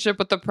relationship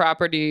with the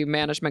property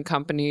management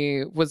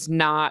company was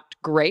not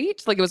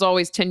great. Like, it was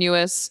always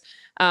tenuous.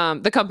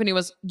 The company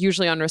was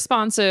usually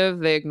unresponsive.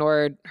 They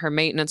ignored her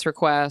maintenance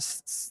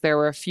requests. There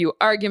were a few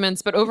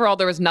arguments, but overall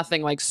there was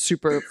nothing like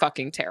super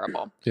fucking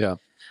terrible. Yeah.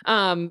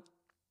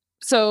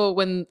 So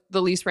when the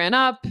lease ran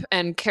up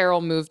and Carol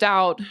moved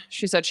out,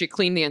 she said she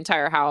cleaned the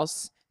entire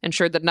house,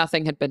 ensured that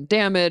nothing had been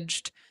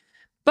damaged.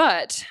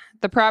 But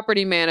the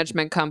property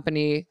management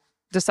company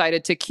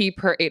decided to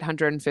keep her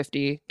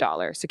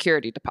 $850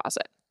 security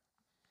deposit.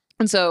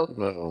 And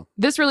so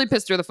this really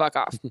pissed her the fuck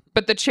off.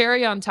 But the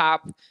cherry on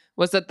top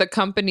was that the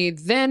company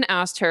then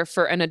asked her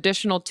for an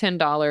additional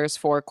 $10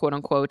 for quote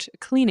unquote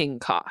cleaning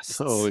costs.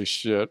 Holy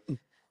shit.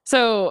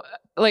 So,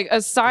 like,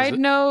 a side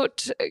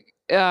note,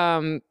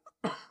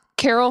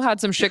 Carol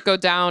had some shit go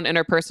down in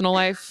her personal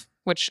life,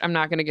 which I'm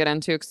not going to get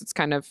into because it's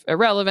kind of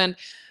irrelevant.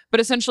 But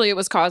essentially, it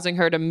was causing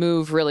her to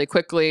move really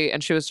quickly,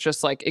 and she was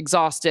just like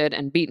exhausted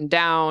and beaten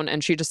down.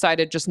 And she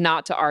decided just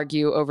not to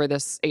argue over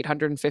this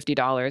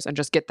 $850 and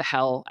just get the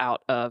hell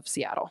out of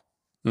Seattle.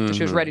 So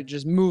she was ready to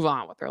just move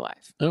on with her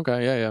life.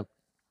 Okay, yeah.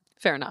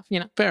 Fair enough, you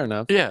know? Fair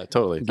enough. Yeah,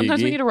 totally.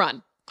 Sometimes we need to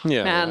run.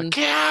 Yeah. And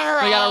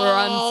Carol! we gotta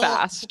run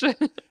fast.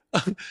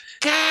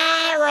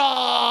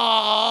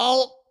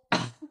 Carol!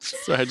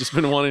 Sorry, I've just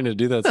been wanting to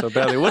do that so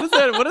badly. What is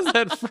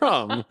that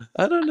from?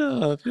 I don't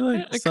know. I feel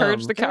like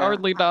Courage the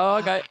Cowardly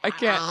Dog. I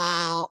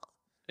can't.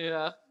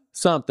 Yeah.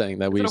 something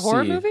that we Is it a see.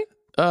 horror movie?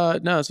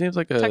 No, it seems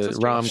like a Texas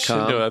Chainsaw.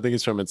 rom-com. No, I think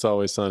it's from It's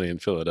Always Sunny in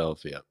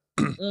Philadelphia.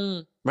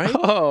 Right?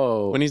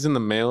 Oh, When he's in the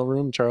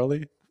mailroom,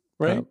 Charlie?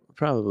 Right?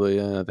 probably.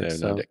 Yeah, I think Yeah,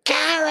 so. no,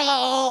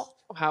 Carol!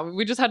 Wow,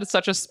 we just had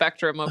such a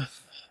spectrum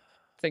of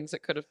things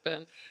it could have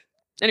been.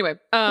 Anyway,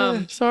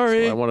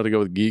 sorry. I wanted to go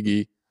with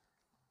Gigi.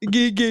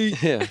 Gigi.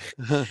 Yeah.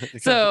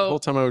 So- the whole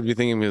time I would be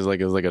thinking it was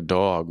like a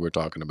dog we're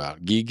talking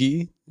about.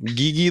 Gigi?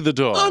 Gigi the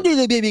dog. Oh,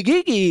 the baby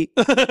Gigi.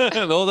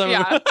 The whole time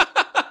yeah.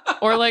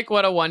 Or like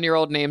what a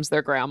 1-year-old names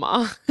their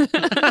grandma.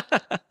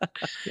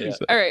 Yeah.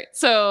 All right.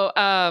 So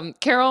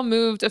Carol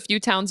moved a few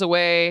towns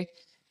away,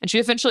 and she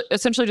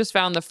essentially just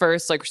found the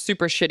first like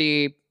super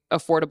shitty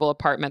affordable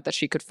apartment that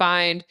she could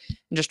find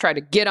and just try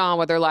to get on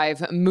with her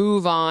life,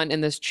 move on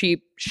in this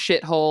cheap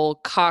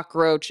shithole,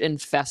 cockroach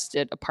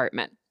infested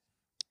apartment.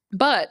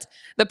 But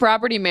the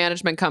property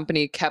management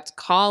company kept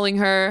calling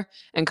her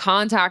and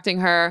contacting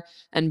her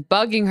and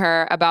bugging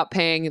her about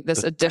paying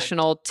this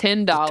additional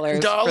 $10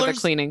 for the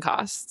cleaning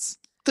costs.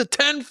 The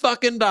 $10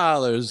 fucking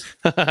dollars.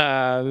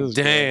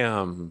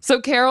 Damn.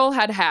 So Carol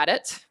had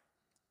it.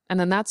 And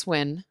then that's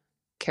when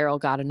Carol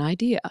got an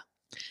idea.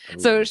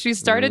 So she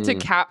started to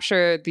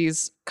capture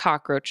these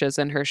cockroaches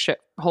in her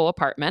shithole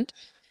apartment,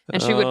 and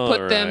she would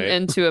put them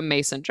into a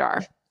mason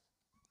jar.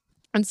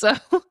 And so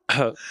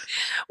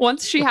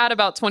once she had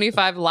about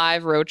 25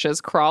 live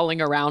roaches crawling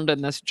around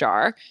in this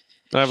jar.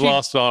 I've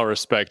lost all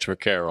respect for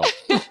Carol.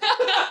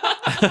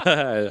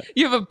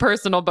 You have a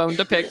personal bone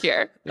to pick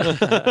here.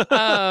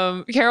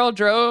 Carol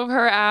drove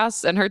her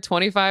ass and her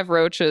 25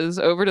 roaches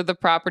over to the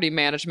property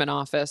management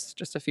office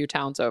just a few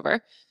towns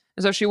over.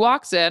 And so she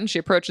walks in, she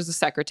approaches the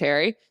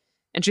secretary,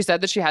 and she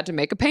said that she had to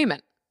make a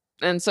payment.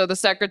 And so the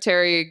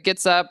secretary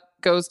gets up,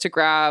 goes to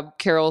grab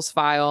Carol's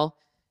file,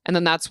 and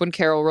then that's when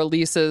Carol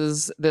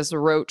releases this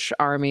roach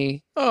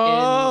army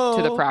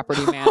into the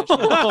property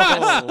management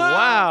office.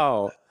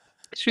 Wow.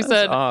 She That's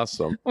said,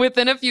 awesome.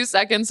 within a few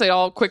seconds, they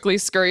all quickly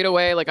scurried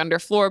away, like under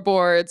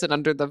floorboards and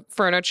under the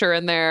furniture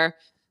in there.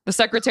 The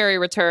secretary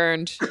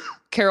returned.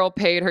 Carol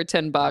paid her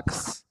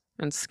 $10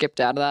 and skipped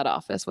out of that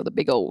office with a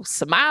big old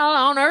smile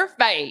on her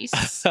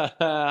face.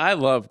 I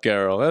love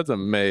Carol. That's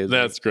amazing.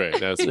 That's great.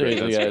 That's great.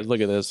 Seriously, That's guys, great.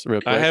 look at this.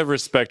 Real quick. I have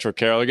respect for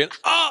Carol again.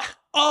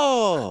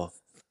 Oh.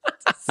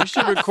 You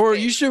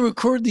should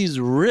record these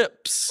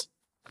rips.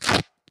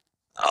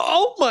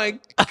 Oh my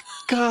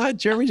God.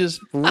 Jeremy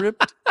just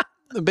ripped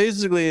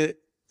basically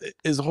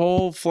his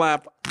whole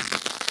flap.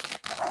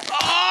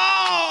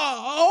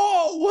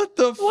 Oh, what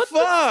the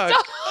fuck?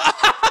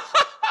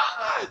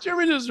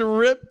 Jeremy just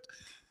ripped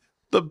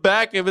the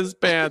back of his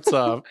pants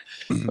off.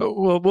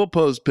 Well, we'll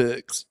post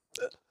pics.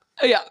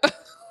 Yeah.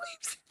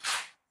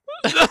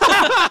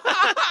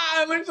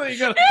 It looks like you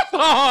got a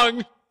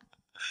thong.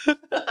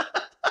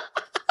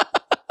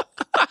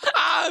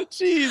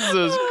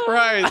 Jesus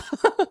Christ.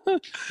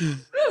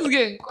 This is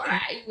getting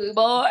crazy,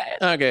 boy.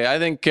 Okay, I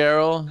think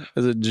Carol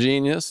is a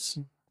genius.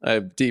 I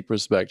have deep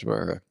respect for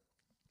her.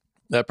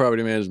 That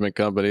property management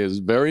company is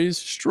very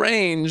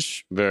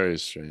strange Very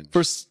strange.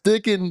 for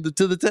sticking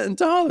to the $10. It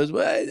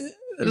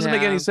doesn't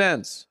make Yeah. any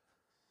sense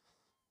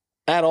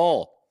at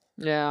all.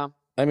 Yeah.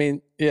 I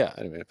mean, yeah.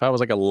 Anyway, if I was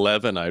like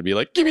 11, I'd be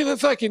like, "Give me the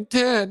fucking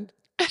 10."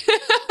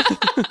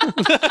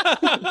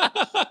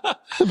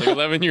 Like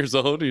 11 years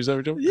old? You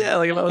ever told me? Yeah,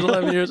 like if I was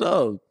 11 years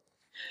old.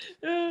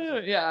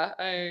 Yeah,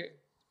 I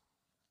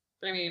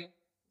mean,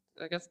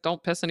 I guess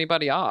don't piss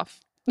anybody off.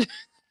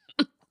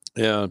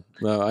 Yeah,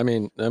 no, I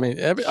mean,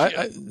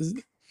 this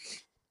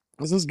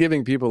is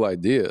giving people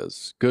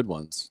ideas, good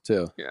ones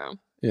too. Yeah.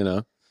 You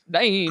know,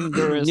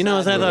 Dangerous. You know,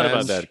 I thought about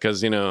Revenge. that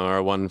because,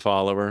 our one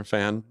follower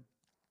fan.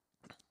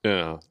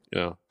 Yeah,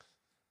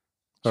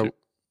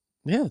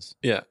 yes.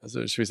 Yeah.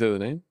 So should we say the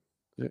name?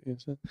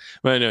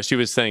 Well, no, she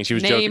was saying she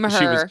was Name joking.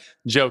 She was her.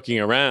 joking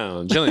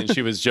around. Jillian,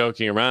 she was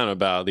joking around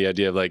about the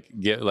idea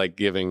of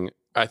giving.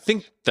 I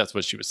think that's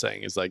what she was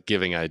saying is like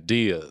giving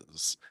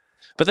ideas.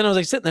 But then I was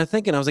like sitting there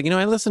thinking, I was like,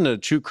 I listen to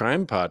true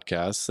crime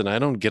podcasts and I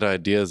don't get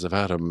ideas of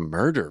how to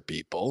murder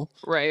people.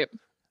 Right.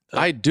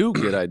 I do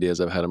get ideas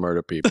of how to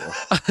murder people.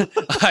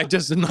 I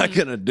just am not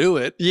gonna do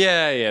it.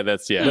 Yeah,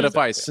 that's But if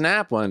I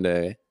snap one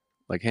day,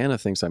 like Hannah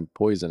thinks I'm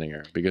poisoning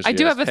her because she I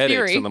do has have a headaches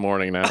theory. in the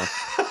morning now.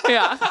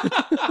 Yeah.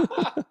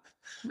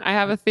 I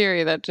have a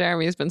theory that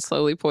Jeremy's been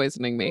slowly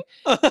poisoning me.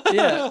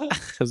 Yeah,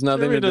 has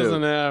nothing Jeremy to do.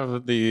 doesn't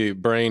have the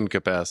brain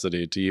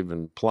capacity to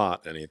even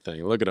plot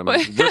anything. Look at him.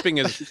 He's ripping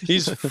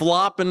he's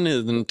flopping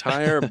his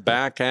entire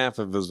back half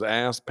of his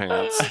ass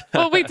pants.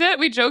 Well,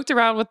 we joked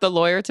around with the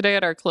lawyer today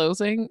at our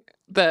closing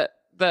that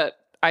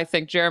I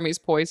think Jeremy's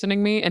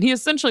poisoning me. And he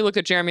essentially looked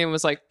at Jeremy and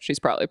was like, she's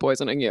probably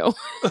poisoning you.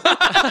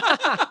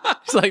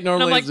 It's like And I'm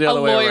normally like, it's the a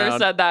other way lawyer around.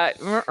 said that.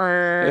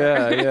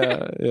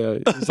 Yeah.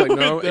 It's like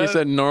he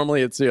said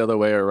normally it's the other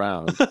way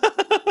around.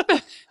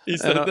 He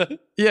said that.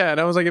 Yeah, and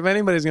I was like, if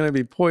anybody's gonna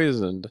be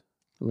poisoned,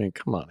 I mean,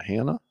 come on,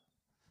 Hannah.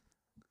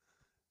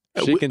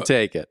 She can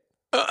take it.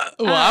 I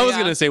was yeah.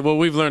 going to say, what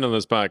we've learned on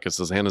this podcast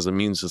is Hannah's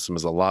immune system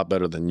is a lot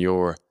better than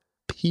your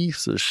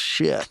piece of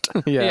shit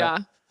Yeah.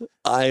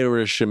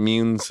 Irish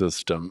immune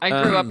system.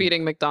 I grew up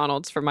eating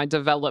McDonald's for my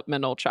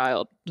developmental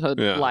childhood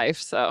Yeah. life.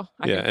 So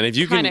I Yeah, can and if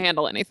you kind of can-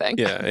 handle anything.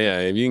 Yeah,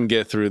 if you can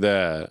get through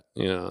that,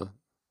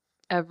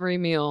 Every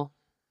meal,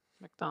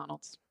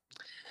 McDonald's.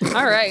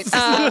 All right.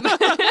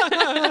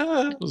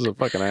 This is a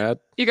fucking ad.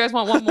 You guys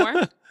want one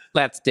more?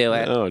 Let's do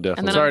it. Oh, And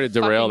definitely. then Sorry I'm to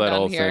derail fucking that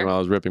whole done here. thing while I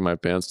was ripping my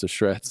pants to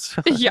shreds.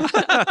 Yeah.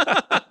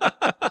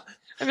 I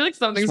feel like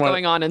something's Just wanted-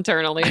 going on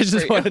internally. I just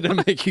for you. wanted to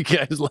make you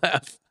guys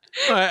laugh.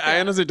 I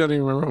honestly don't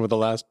even remember what the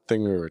last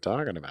thing we were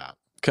talking about.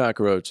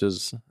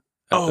 Cockroaches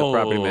at the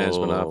property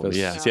management office.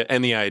 Yes, yeah,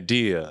 and the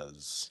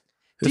ideas.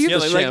 Do you- Yeah,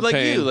 like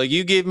champagne. you. Like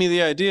you gave me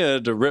the idea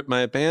to rip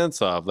my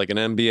pants off like an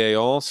NBA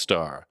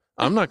All-Star.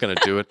 I'm not going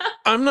to do it.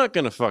 I'm not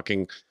going to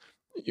fucking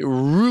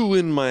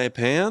ruin my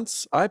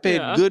pants. I paid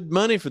Yeah. good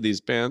money for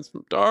these pants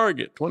from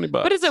Target, $20.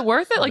 But is it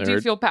worth it? Like, do you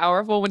Nerd. feel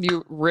powerful when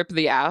you rip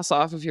the ass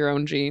off of your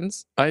own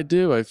jeans? I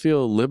do. I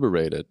feel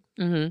liberated.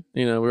 Mm-hmm.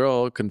 You know, we're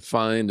all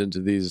confined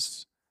into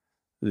these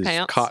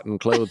Pants. cotton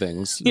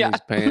clothings, Yeah.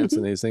 these pants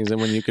and these things,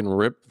 and when you can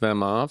rip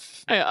them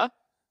off, Yeah.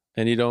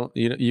 and you don't,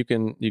 you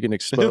can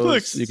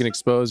looks-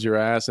 expose your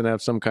ass and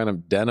have some kind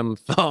of denim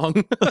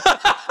thong.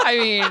 I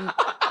mean,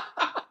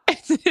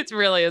 it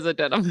really is a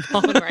denim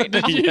thong right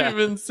now. Did you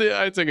even see?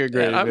 I took a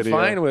great I'm video.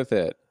 fine with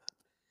it.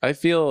 I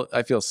feel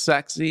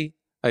sexy.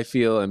 I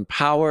feel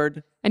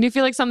empowered. And you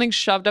feel like something's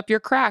shoved up your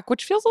crack,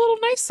 which feels a little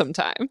nice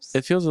sometimes.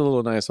 It feels a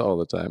little nice all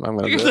the time. I'm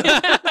gonna do it.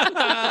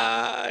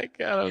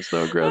 God, I'm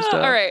so grossed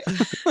out. All right.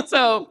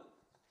 So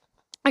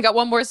I got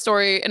one more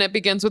story, and it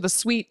begins with a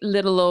sweet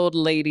little old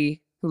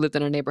lady who lived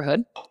in a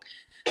neighborhood.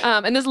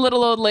 And this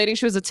little old lady,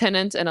 she was a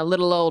tenant in a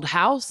little old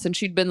house, and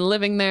she'd been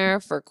living there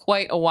for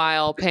quite a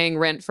while, paying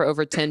rent for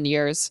over 10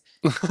 years.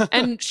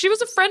 And she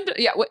was a friend.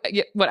 Yeah,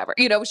 whatever.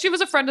 You know, she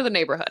was a friend of the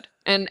neighborhood,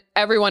 and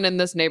everyone in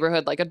this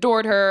neighborhood like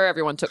adored her.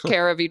 Everyone took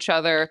care of each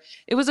other.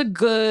 It was a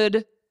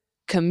good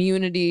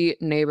community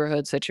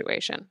neighborhood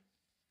situation.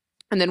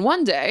 And then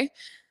one day,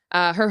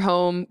 her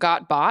home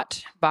got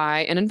bought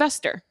by an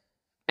investor.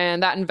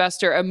 And that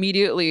investor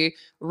immediately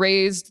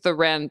raised the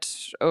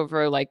rent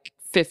over like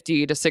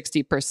 50 to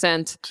 60%.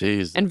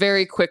 Jeez. And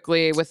very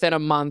quickly, within a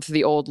month,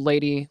 the old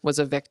lady was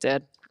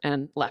evicted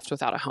and left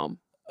without a home.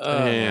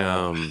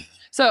 Damn.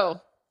 So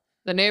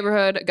the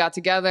neighborhood got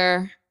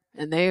together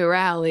and they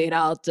rallied,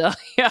 I'll tell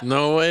you.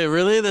 No way.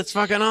 Really? That's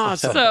fucking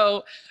awesome.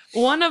 So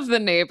one of the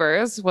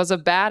neighbors was a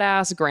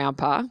badass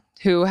grandpa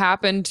who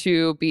happened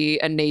to be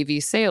a Navy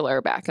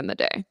sailor back in the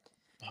day.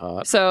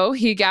 Hot. So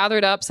he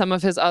gathered up some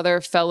of his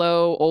other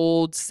fellow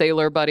old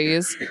sailor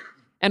buddies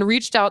and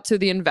reached out to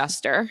the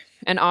investor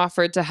and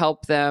offered to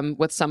help them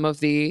with some of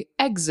the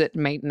exit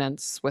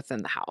maintenance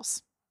within the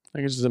house. I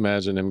can just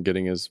imagine him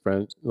getting his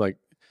friends like,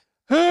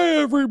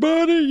 "Hey,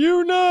 everybody,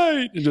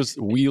 unite!" And just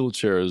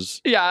wheelchairs.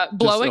 Yeah,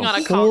 blowing on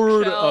a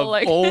horde conch shell. of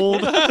Like,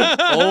 old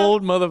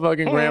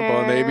motherfucking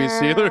grandpa Navy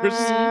Sealers.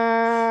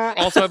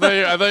 Also,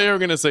 I thought you were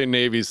gonna say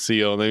Navy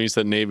SEAL, and then you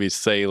said Navy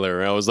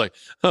Sailor. I was like,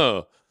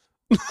 oh.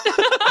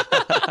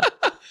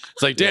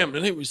 It's like, damn, the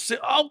Navy SEAL.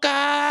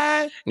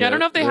 Okay. yeah, I don't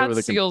know if they whatever had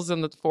the seals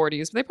in the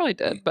 40s, but they probably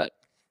did, but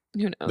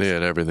who knows? They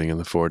had everything in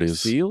the 40s.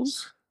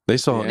 Seals. They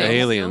saw Yeah.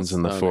 aliens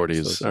in the Oh, no,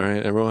 40s. so All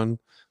right, everyone.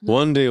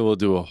 One day we'll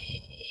do a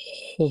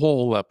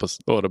whole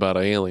episode about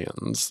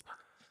aliens.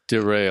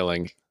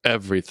 derailing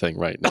everything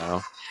right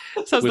now.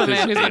 Says with the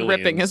man his who's been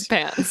ripping aliens. his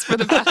pants for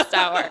the past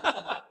hour.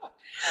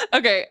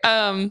 Okay.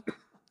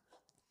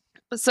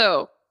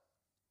 So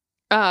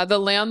the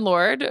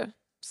landlord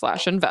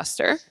 /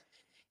 investor,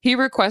 he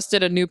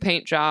requested a new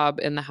paint job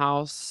in the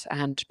house,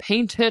 and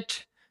paint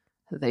it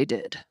they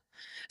did.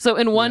 So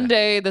in one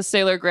day, the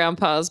sailor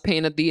grandpas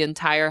painted the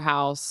entire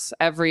house,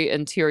 every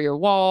interior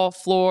wall,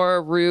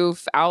 floor,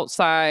 roof,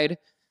 outside,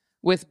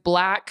 with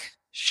black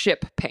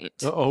ship paint.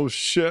 Oh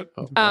shit!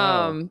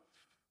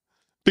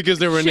 Because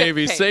they were Ship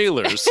Navy paint.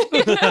 sailors.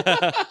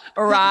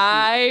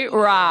 Right.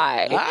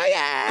 Oh,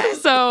 yeah.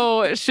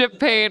 So ship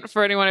paint,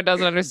 for anyone who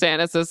doesn't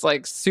understand, it's this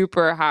like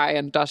super high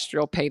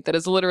industrial paint that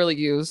is literally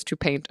used to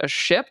paint a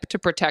ship to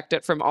protect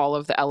it from all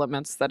of the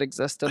elements that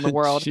exist in the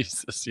world.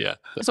 Jesus, yeah.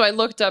 So I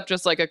looked up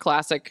just like a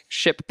classic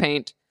ship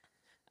paint.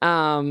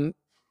 And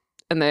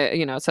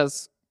it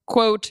says,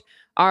 quote,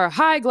 "Our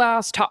high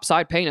glass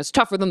topside paint is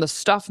tougher than the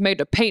stuff made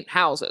to paint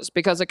houses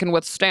because it can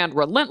withstand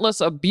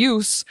relentless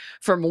abuse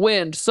from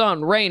wind,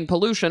 sun, rain,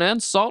 pollution,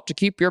 and salt to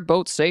keep your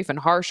boat safe in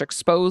harsh,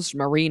 exposed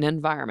marine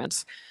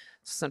environments."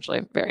 It's essentially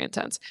very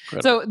intense.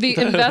 So the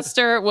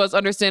investor was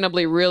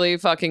understandably really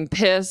fucking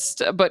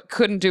pissed, but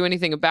couldn't do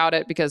anything about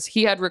it because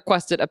he had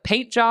requested a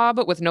paint job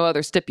with no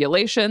other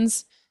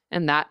stipulations.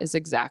 And that is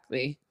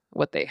exactly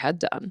what they had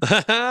done.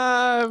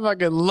 I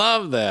fucking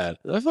love that.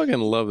 I fucking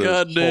love this.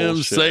 Goddamn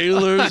bullshit.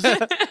 sailors!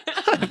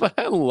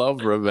 I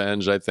love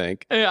revenge, I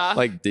think. Yeah.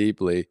 Like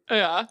deeply.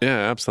 Yeah.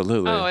 Yeah,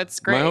 absolutely. Oh, it's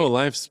great. My whole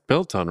life's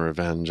built on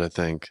revenge. I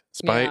think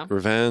spite, Yeah.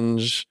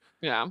 revenge.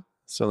 Yeah.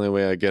 It's the only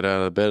way I get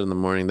out of bed in the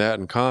morning. That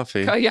and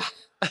coffee. Oh, yeah.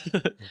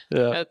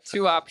 Yeah.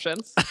 Two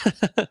options.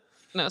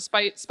 No,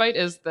 spite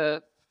is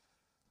the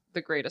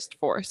greatest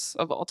force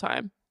of all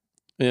time.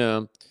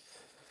 Yeah.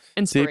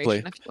 Inspiration, Deeply.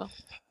 if you will.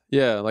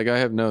 Yeah. Like I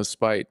have no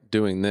spite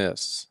doing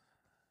this,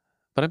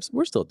 but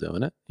we're still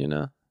doing it, you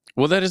know?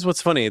 Well, that is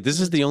what's funny. This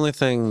is the only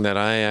thing that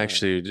I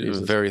actually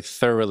Jesus. very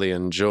thoroughly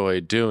enjoy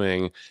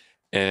doing,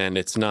 and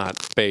it's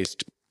not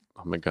based.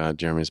 Oh my God,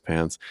 Jeremy's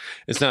pants!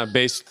 It's not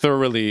based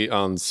thoroughly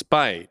on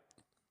spite,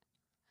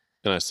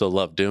 and I still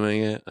love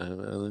doing it.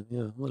 Whatever.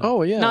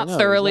 Oh, yeah. Not no,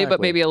 thoroughly, but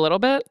exactly. maybe a little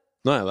bit.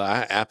 No,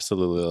 I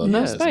absolutely love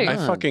No it. spite.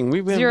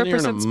 We've been here in a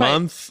 0% spite.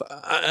 month.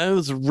 I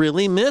was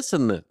really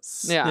missing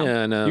this. Yeah.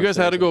 Yeah, no. You guys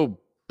had to go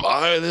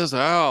buy this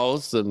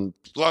house and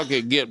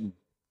fucking get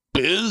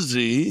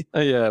busy.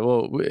 Yeah,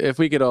 well, if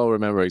we could all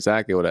remember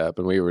exactly what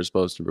happened, we were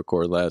supposed to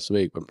record last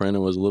week, but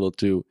Brendan was a little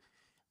too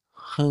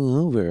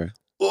hungover.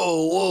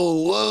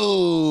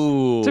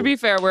 Whoa. To be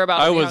fair, we're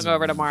about I to be was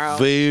hungover tomorrow.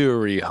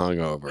 very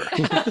hungover.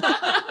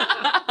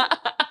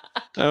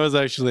 I was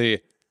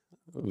actually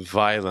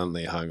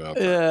violently hungover.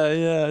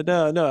 Yeah.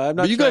 No, I'm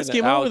not. But you guys trying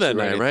to came over out that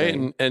you or night, right?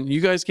 anything. And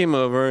you guys came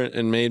over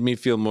and made me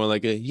feel more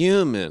like a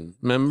human.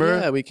 Remember?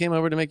 Yeah, we came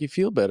over to make you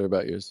feel better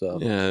about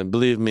yourself. Yeah,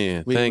 believe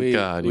me. Thank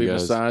God, we you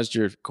guys. massaged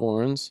your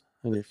corns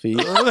and your feet.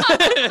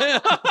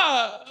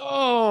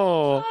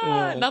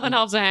 Nothing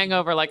helps a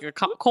hangover like a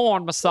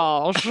corn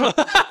massage.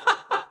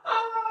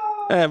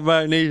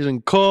 Everybody needs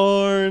some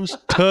corns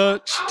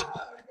touched.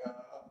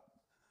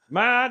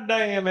 My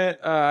damn it.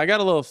 I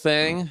got a little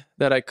thing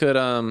that I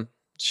could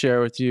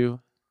share with you,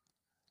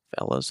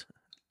 fellas.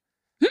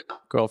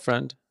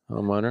 Girlfriend,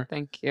 homeowner,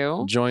 Thank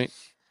you. joint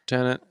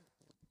tenant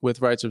with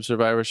rights of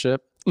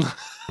survivorship.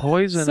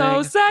 Poisoning.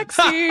 So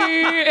sexy.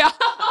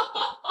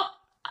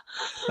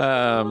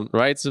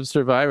 Rights of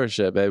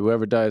survivorship.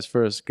 Whoever dies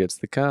first gets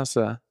the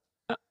casa.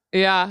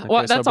 Yeah. Okay,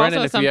 Well, so that's Brendan,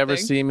 also if something. you ever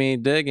see me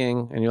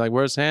digging and you're like,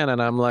 "Where's Hannah?"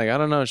 and I'm like, "I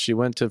don't know. She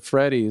went to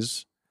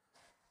Freddy's,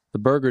 the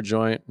burger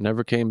joint,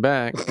 never came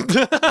back."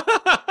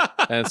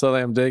 And so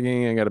I'm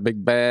digging and got a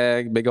big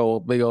bag, big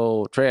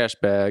old trash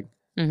bag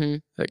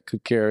Mhm. that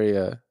could carry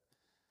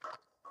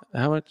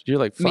how much? You're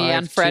like Me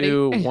and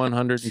 5'2",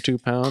 102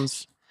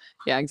 pounds.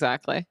 Yeah,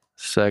 exactly.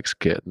 Sex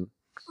kitten.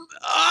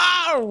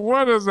 Oh,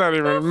 what does that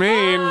even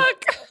mean?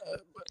 Fuck.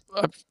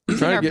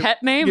 Trying Our to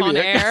pet name give on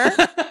you a- air.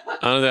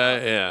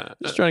 Yeah.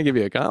 Just trying to give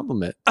you a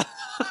compliment.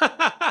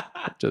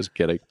 Just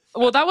kidding.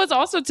 Well, that was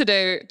also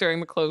today during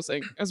the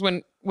closing, is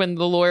when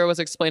the lawyer was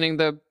explaining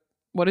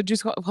what did you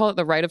call it?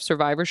 The right of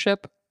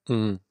survivorship.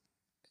 Mm.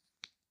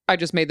 I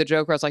just made the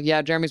joke where I was like,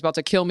 "Yeah, Jeremy's about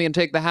to kill me and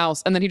take the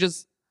house," and then he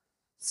just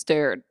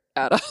stared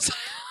at us.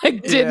 I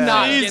did Yeah.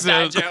 not get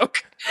that Jesus.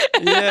 joke.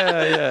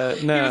 Yeah.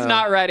 No. He was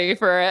not ready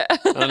for it.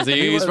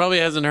 Honestly, he probably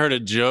hasn't heard a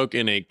joke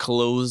in a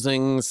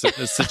closing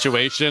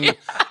situation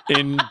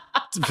in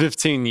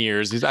 15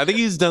 years. I think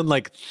he's done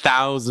like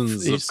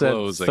thousands He of said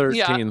closings.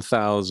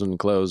 13,000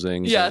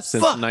 closings Yes.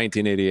 since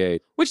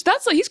 1988. Which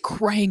that's like he's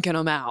cranking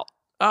them out.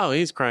 Oh,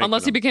 he's crying.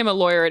 Unless he became a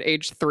lawyer at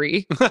age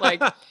 3.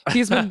 Like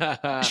he's been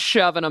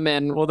shoving them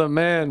in. Well, the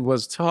man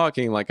was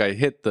talking like I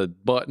hit the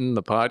button,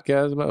 the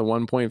podcast about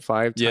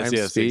 1.5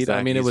 times speed.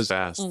 I mean, it was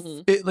fast.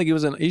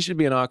 Mhm. he should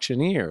be an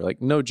auctioneer,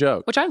 like no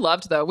joke. Which I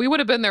loved though. We would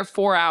have been there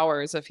 4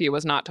 hours if he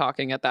was not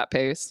talking at that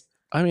pace.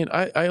 I mean,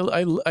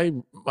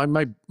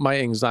 my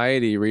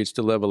anxiety reached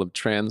a level of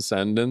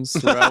transcendence.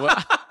 Where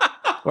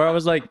where I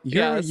was like,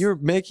 you're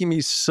making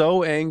me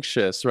so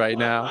anxious right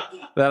now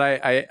that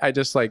I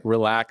just like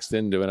relaxed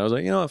into it. I was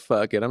like, you know what,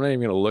 fuck it. I'm not even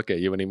going to look at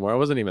you anymore. I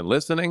wasn't even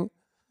listening.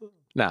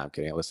 Nah, I'm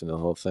kidding. I listened to the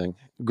whole thing.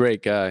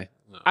 Great guy.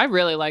 I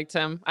really liked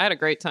him. I had a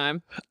great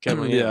time.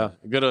 Kevin, Yeah.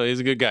 Good. He's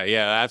a good guy.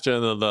 Yeah. After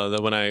the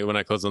when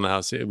I closed on the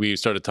house, we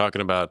started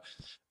talking about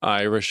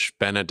Irish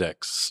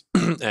Benedicts,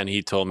 and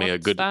he told me a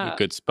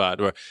good spot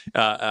where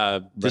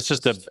it's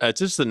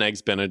just an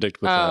eggs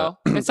Benedict with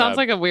it sounds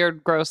like a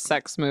weird gross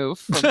sex move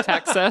from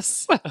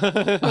Texas.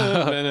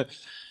 but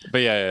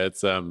yeah,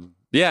 it's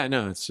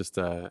it's just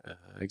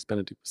eggs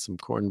Benedict with some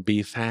corned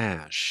beef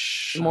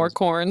hash. More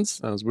corns.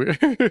 Sounds weird.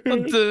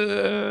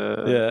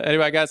 Yeah.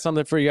 Anyway, I got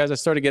something for you guys. I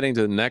started getting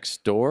to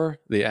Nextdoor,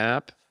 the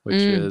app, which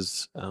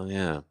is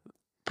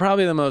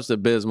probably the most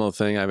abysmal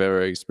thing I've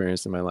ever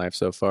experienced in my life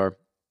so far,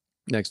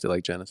 next to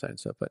like genocide and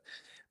stuff. But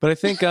I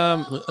think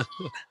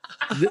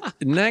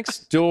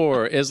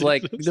Nextdoor is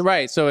like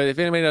right. So if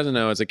anybody doesn't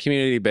know, it's a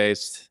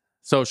community-based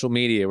social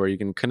media where you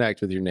can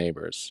connect with your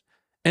neighbors,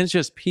 and it's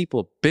just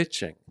people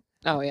bitching.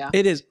 Oh yeah,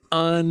 it is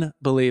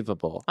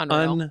unbelievable.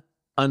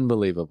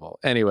 Unbelievable.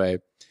 Anyway,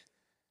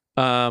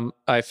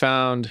 I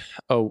found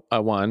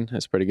one.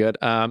 That's pretty good.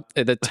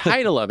 The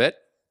title of it,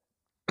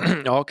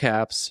 all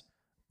caps,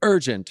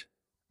 urgent!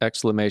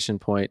 Exclamation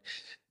point.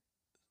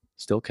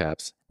 Still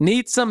caps.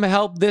 Need some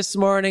help this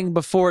morning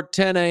before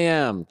 10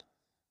 a.m.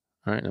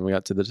 All right, and we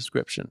got to the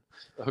description.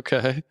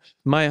 Okay.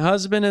 My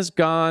husband has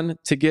gone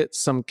to get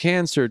some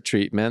cancer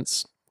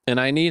treatments, and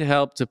I need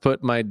help to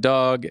put my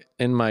dog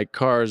in my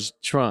car's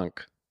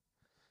trunk.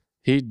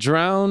 He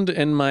drowned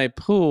in my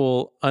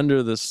pool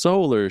under the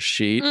solar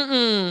sheet,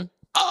 and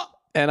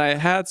I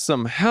had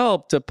some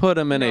help to put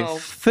him in a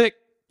thick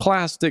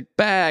plastic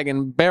bag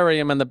and bury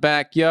him in the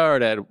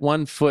backyard at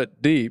 1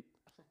 foot deep.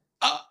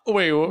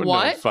 Wait, what?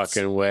 No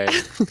fucking way.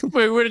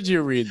 Wait, where did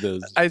you read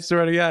this? I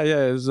swear to God,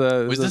 yeah.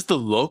 Was this the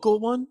local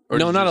one? Or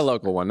no, not a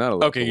local one. Not a local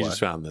one. Okay, you just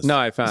found this. No,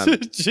 I found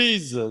it.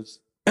 Jesus.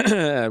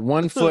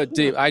 1 foot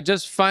deep. I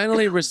just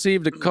finally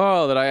received a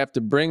call that I have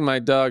to bring my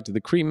dog to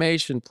the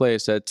cremation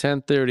place at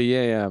 10:30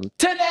 a.m.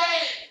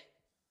 today.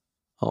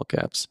 All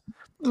caps.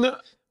 No.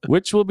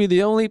 Which will be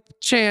the only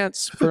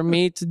chance for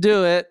me to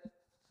do it.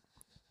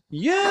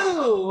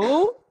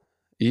 You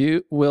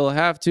will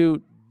have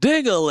to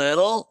dig a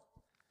little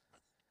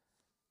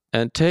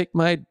and take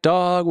my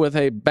dog with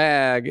a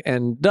bag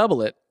and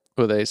double it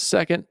with a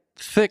second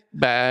thick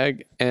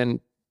bag and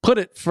put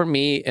it for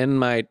me in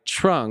my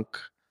trunk.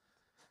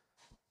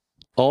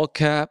 All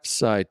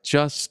caps, I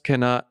just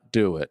cannot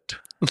do it.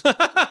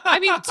 I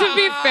mean, to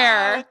be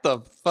fair, what the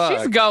fuck?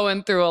 She's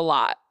going through a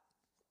lot.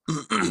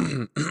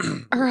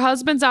 Her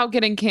husband's out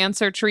getting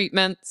cancer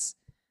treatments.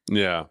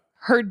 Yeah.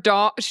 Her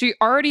dog, she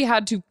already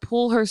had to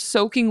pull her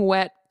soaking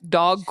wet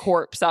dog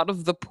corpse out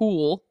of the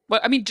pool.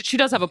 Well, I mean, she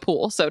does have a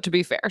pool, so to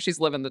be fair, she's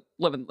living the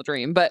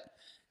dream. But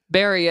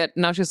bury it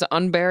now; she has to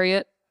unbury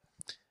it.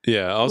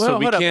 Yeah. Also,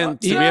 we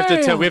can't. We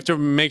have to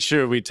make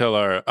sure we tell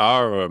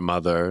our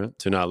mother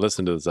to not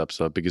listen to this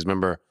episode because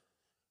remember,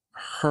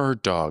 her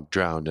dog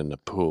drowned in the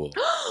pool,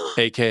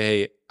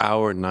 aka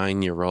our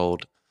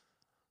 9-year-old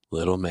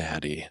little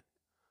Maddie.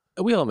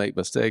 We all make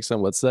mistakes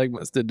on what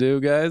segments to do,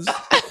 guys.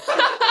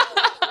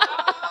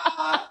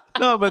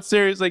 No, but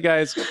seriously,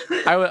 guys.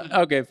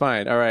 Okay,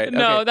 fine. All right.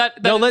 No, okay.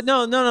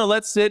 No.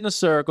 Let's sit in a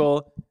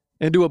circle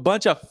and do a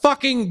bunch of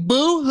fucking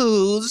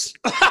boo-hoos.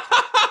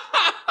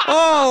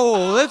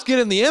 Oh, let's get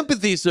in the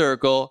empathy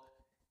circle.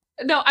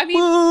 No, I mean,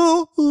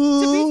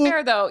 to be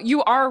fair, though,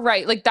 you are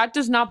right. Like, that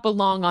does not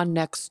belong on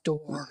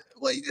Nextdoor.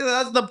 Well,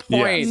 that's the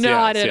point.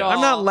 Not at all. I'm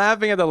not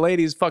laughing at the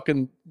lady's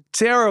fucking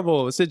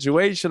terrible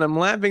situation. I'm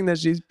laughing that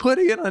she's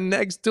putting it on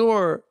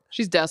Nextdoor.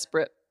 She's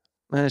desperate.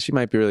 She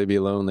might really be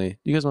lonely.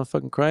 You guys want to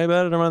fucking cry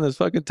about it around this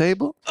fucking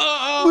table?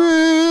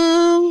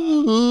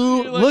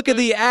 Look at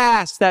the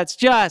ass that's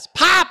just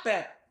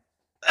popping.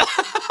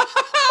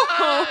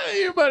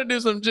 You're about to do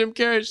some Jim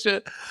Carrey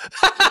shit.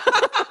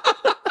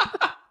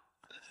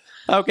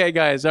 Okay,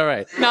 guys. All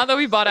right. Now that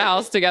we bought a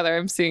house together,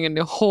 I'm seeing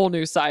a whole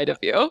new side of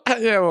you.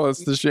 Yeah, well,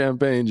 it's the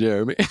champagne,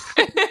 Jeremy.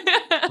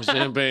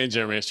 Champagne,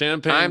 Jeremy.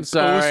 Champagne. I'm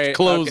sorry.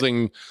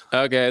 Closing.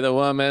 Okay, the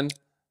woman.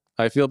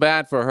 I feel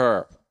bad for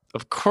her.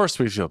 Of course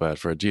we feel bad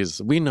for her.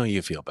 Jesus, we know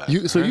you feel bad.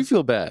 You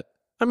feel bad?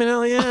 I mean,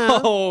 hell yeah.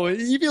 Oh,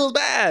 you feel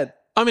bad?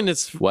 I mean,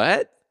 it's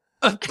what?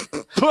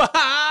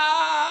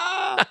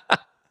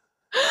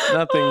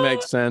 Nothing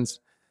makes sense.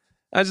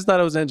 I just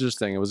thought it was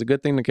interesting. It was a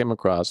good thing that came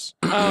across.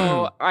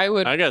 Oh,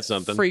 I got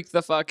something. Freak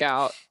the fuck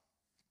out.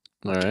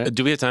 All right.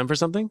 Do we have time for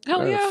something?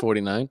 Hell yeah.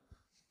 49.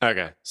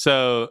 Okay.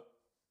 So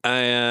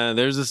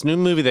there's this new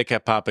movie that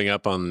kept popping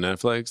up on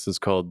Netflix. It's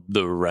called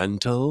The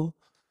Rental.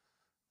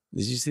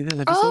 Did you see that?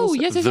 Have you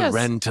seen this? Yes. The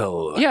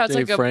Rental. Yeah, it's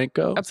Dave like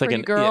Franco. a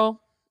pretty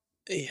girl.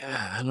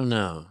 Yeah, I don't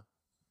know.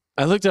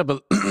 I looked up.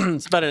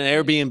 It's about an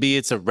Airbnb.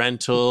 It's a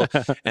rental,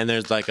 and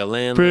there's like a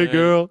landlord. Pretty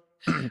girl.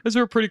 Is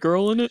there a pretty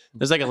girl in it?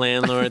 There's like a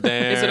landlord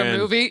there. Is it a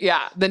movie?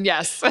 Yeah, then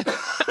yes.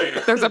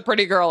 There's a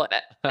pretty girl in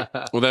it.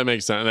 Well, that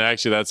makes sense.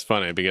 Actually, that's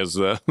funny because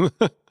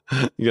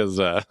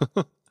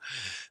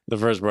The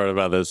first part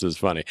about this is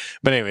funny.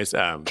 But anyways,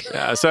 I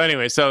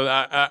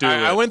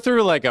went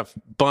through like a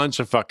bunch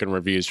of fucking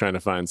reviews trying to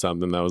find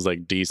something that was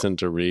like decent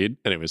to read.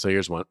 Anyway, so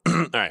here's one.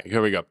 All right,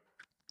 here we go.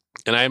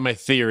 And I have my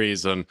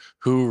theories on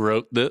who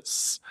wrote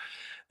this.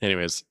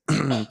 Anyways,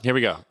 here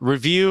we go.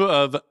 Review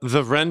of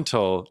The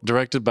Rental,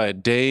 directed by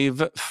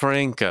Dave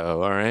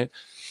Franco. All right.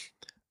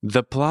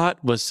 The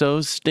plot was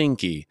so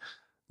stinky.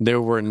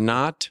 There were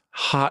not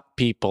hot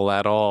people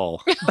at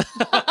all.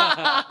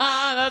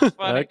 That's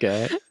funny.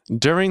 Okay.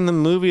 During the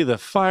movie, the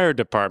fire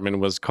department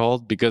was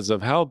called because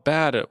of how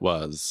bad it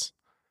was.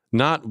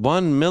 Not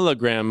 1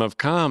 milligram of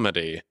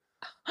comedy.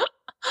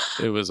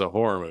 It was a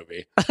horror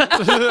movie.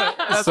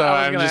 So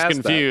I'm just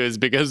confused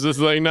because it's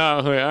like, no,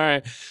 all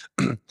right.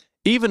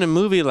 Even a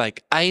movie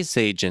like Ice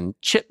Age and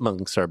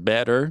Chipmunks are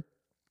better.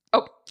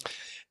 Oh.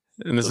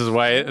 And this is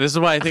why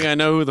I think I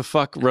know who the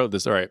fuck wrote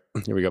this. All right,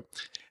 here we go.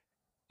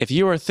 If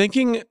you're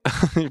thinking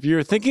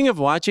of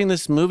watching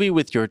this movie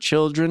with your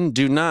children,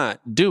 do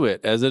not do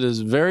it, as it is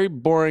very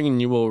boring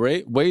and you will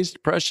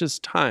waste precious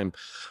time.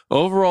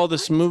 Overall,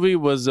 this movie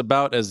was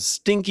about as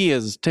stinky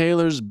as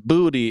Taylor's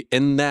booty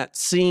in that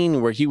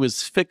scene where he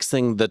was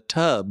fixing the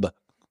tub.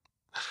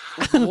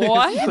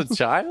 What? The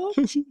child?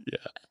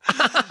 Yeah.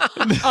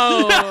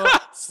 Oh.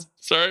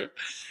 Sorry.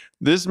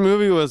 This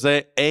movie was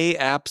a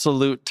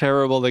absolute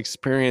terrible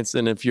experience,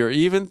 and if you're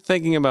even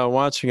thinking about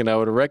watching it, I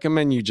would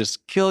recommend you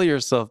just kill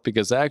yourself,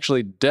 because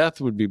actually death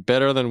would be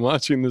better than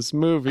watching this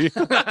movie.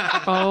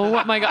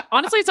 Oh my God.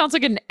 Honestly, it sounds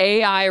like an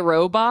AI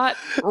robot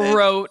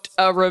wrote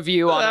a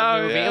review on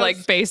a movie,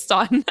 like based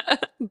on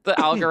the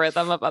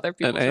algorithm of other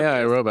people. An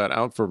AI robot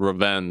out for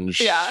revenge.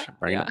 Yeah.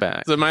 Bring it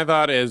back. So my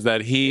thought is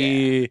that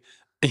he...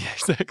 Yeah,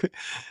 exactly.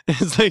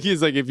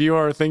 He's like, if you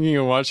are thinking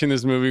of watching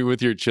this movie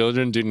with your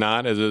children, do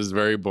not, as it is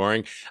very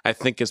boring. I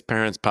think his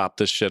parents popped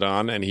this shit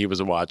on and he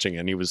was watching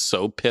and he was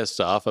so pissed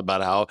off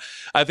about how,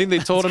 I think they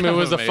told him it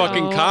was a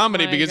fucking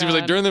comedy, because he was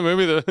like, during the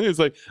movie, it's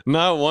like,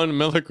 not 1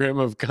 milligram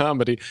of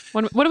comedy.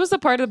 What was the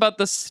part about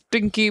the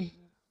stinky...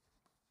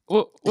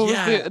 What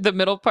was the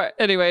middle part?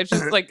 Anyway, it's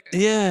just like...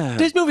 Yeah.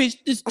 This movie's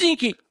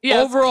stinky.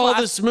 Yeah, Overall,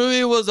 this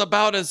movie was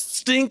about as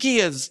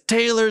stinky as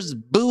Taylor's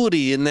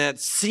booty in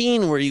that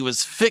scene where he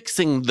was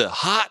fixing the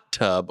hot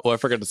tub. Oh, I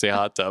forgot to say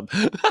hot tub.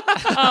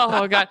 Oh,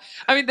 my God.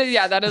 I mean,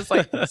 that is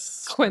like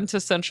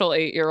quintessential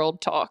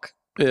 8-year-old talk.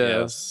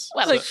 Yes.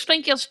 Well, as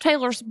stinky as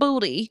Taylor's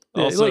booty.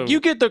 Also, like, you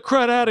get the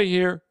crud out of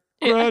here.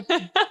 Crud.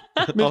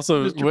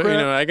 Also, Mr.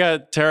 Crud. I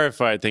got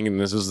terrified thinking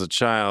this was a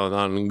child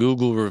on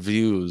Google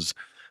Reviews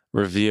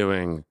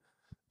reviewing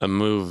a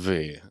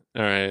movie.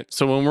 All right.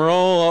 So when we're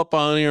all up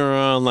on here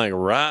on like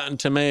Rotten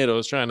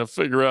Tomatoes trying to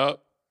figure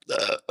out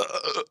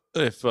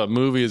if a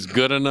movie is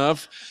good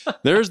enough,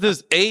 there's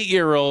this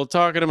 8-year-old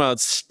talking about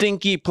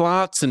stinky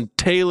plots and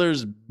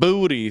Taylor's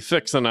booty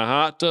fixing a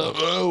hot tub.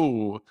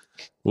 Oh,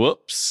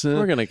 whoops.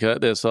 We're going to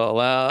cut this all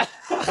out.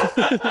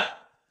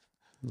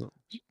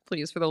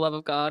 Please, for the love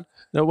of God.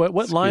 Now,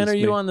 what line are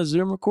Excuse you me. on the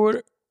Zoom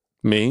recorder?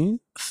 Me?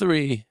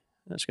 3.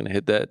 I'm just going to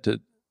hit that to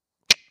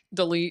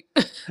Delete.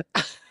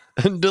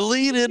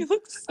 Deleted.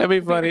 That'd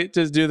be funny.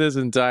 Just do this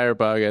entire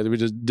podcast. We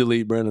just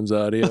delete Brennan's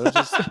audio. It's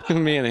just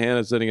me and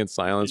Hannah sitting in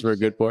silence for a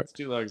good part. It's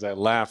too loud because I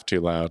laugh too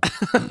loud.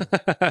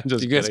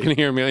 Just You guys kidding. can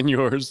hear me on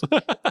yours.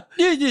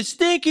 You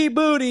stinky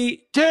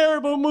booty.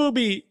 Terrible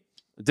movie.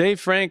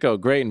 Dave Franco,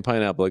 great in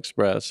Pineapple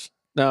Express.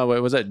 No, wait,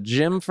 was that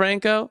Jim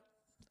Franco?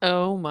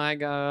 Oh, my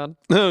God.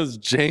 That was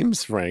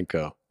James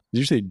Franco. Did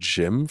you say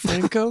Jim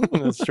Franco?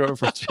 That's short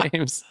for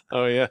James.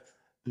 Oh, yeah.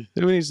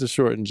 Who needs to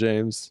shorten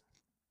James?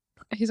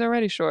 He's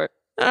already short.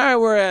 All right,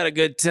 we're at a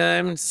good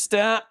time.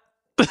 Stop.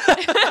 This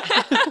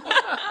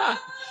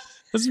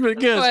has been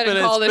good. Go ahead and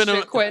call this been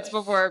shit quits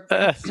before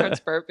it starts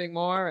burping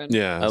more. And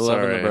Yeah, I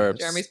love the burps.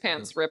 Jeremy's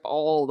pants rip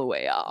all the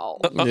way out.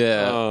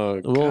 Yeah.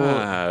 Oh, We'll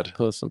God.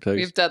 post some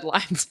We pics. have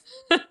deadlines.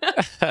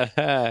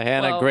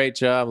 Hannah, Well- great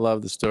job.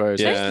 Love the stories.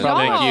 Yeah, That's Y'all,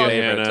 probably my thank you,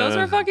 favorite. Hannah. Those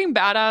are fucking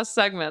badass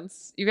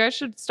segments. You guys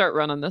should start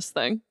running this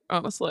thing,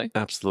 honestly.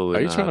 Absolutely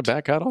Are you not. trying to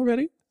back out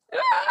already?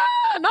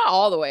 Not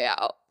all the way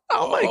out.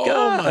 Oh my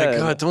Oh, my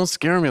God. Don't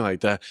scare me like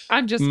that.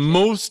 I'm just...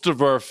 Most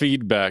of our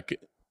feedback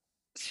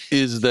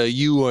is that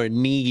you are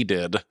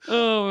needed.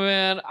 Oh,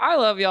 man. I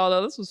love y'all,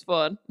 though. This was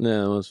fun.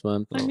 Yeah, it was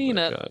fun. I mean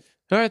my it. God.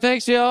 All right,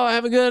 thanks, y'all.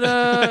 Have a good,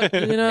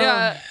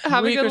 Yeah,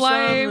 have a week good or something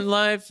life. in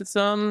life. It's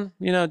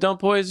don't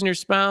poison your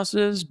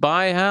spouses.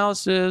 Buy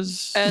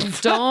houses.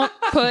 And don't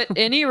put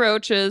any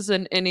roaches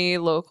in any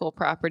local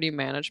property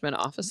management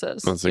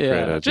offices. That's a Yeah.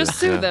 great idea. Just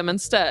sue Yeah. them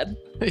instead.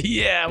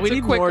 yeah, we It's a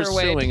need more quicker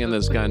way suing to- in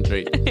this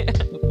country.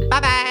 Bye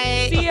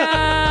bye. See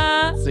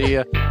ya! See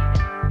ya.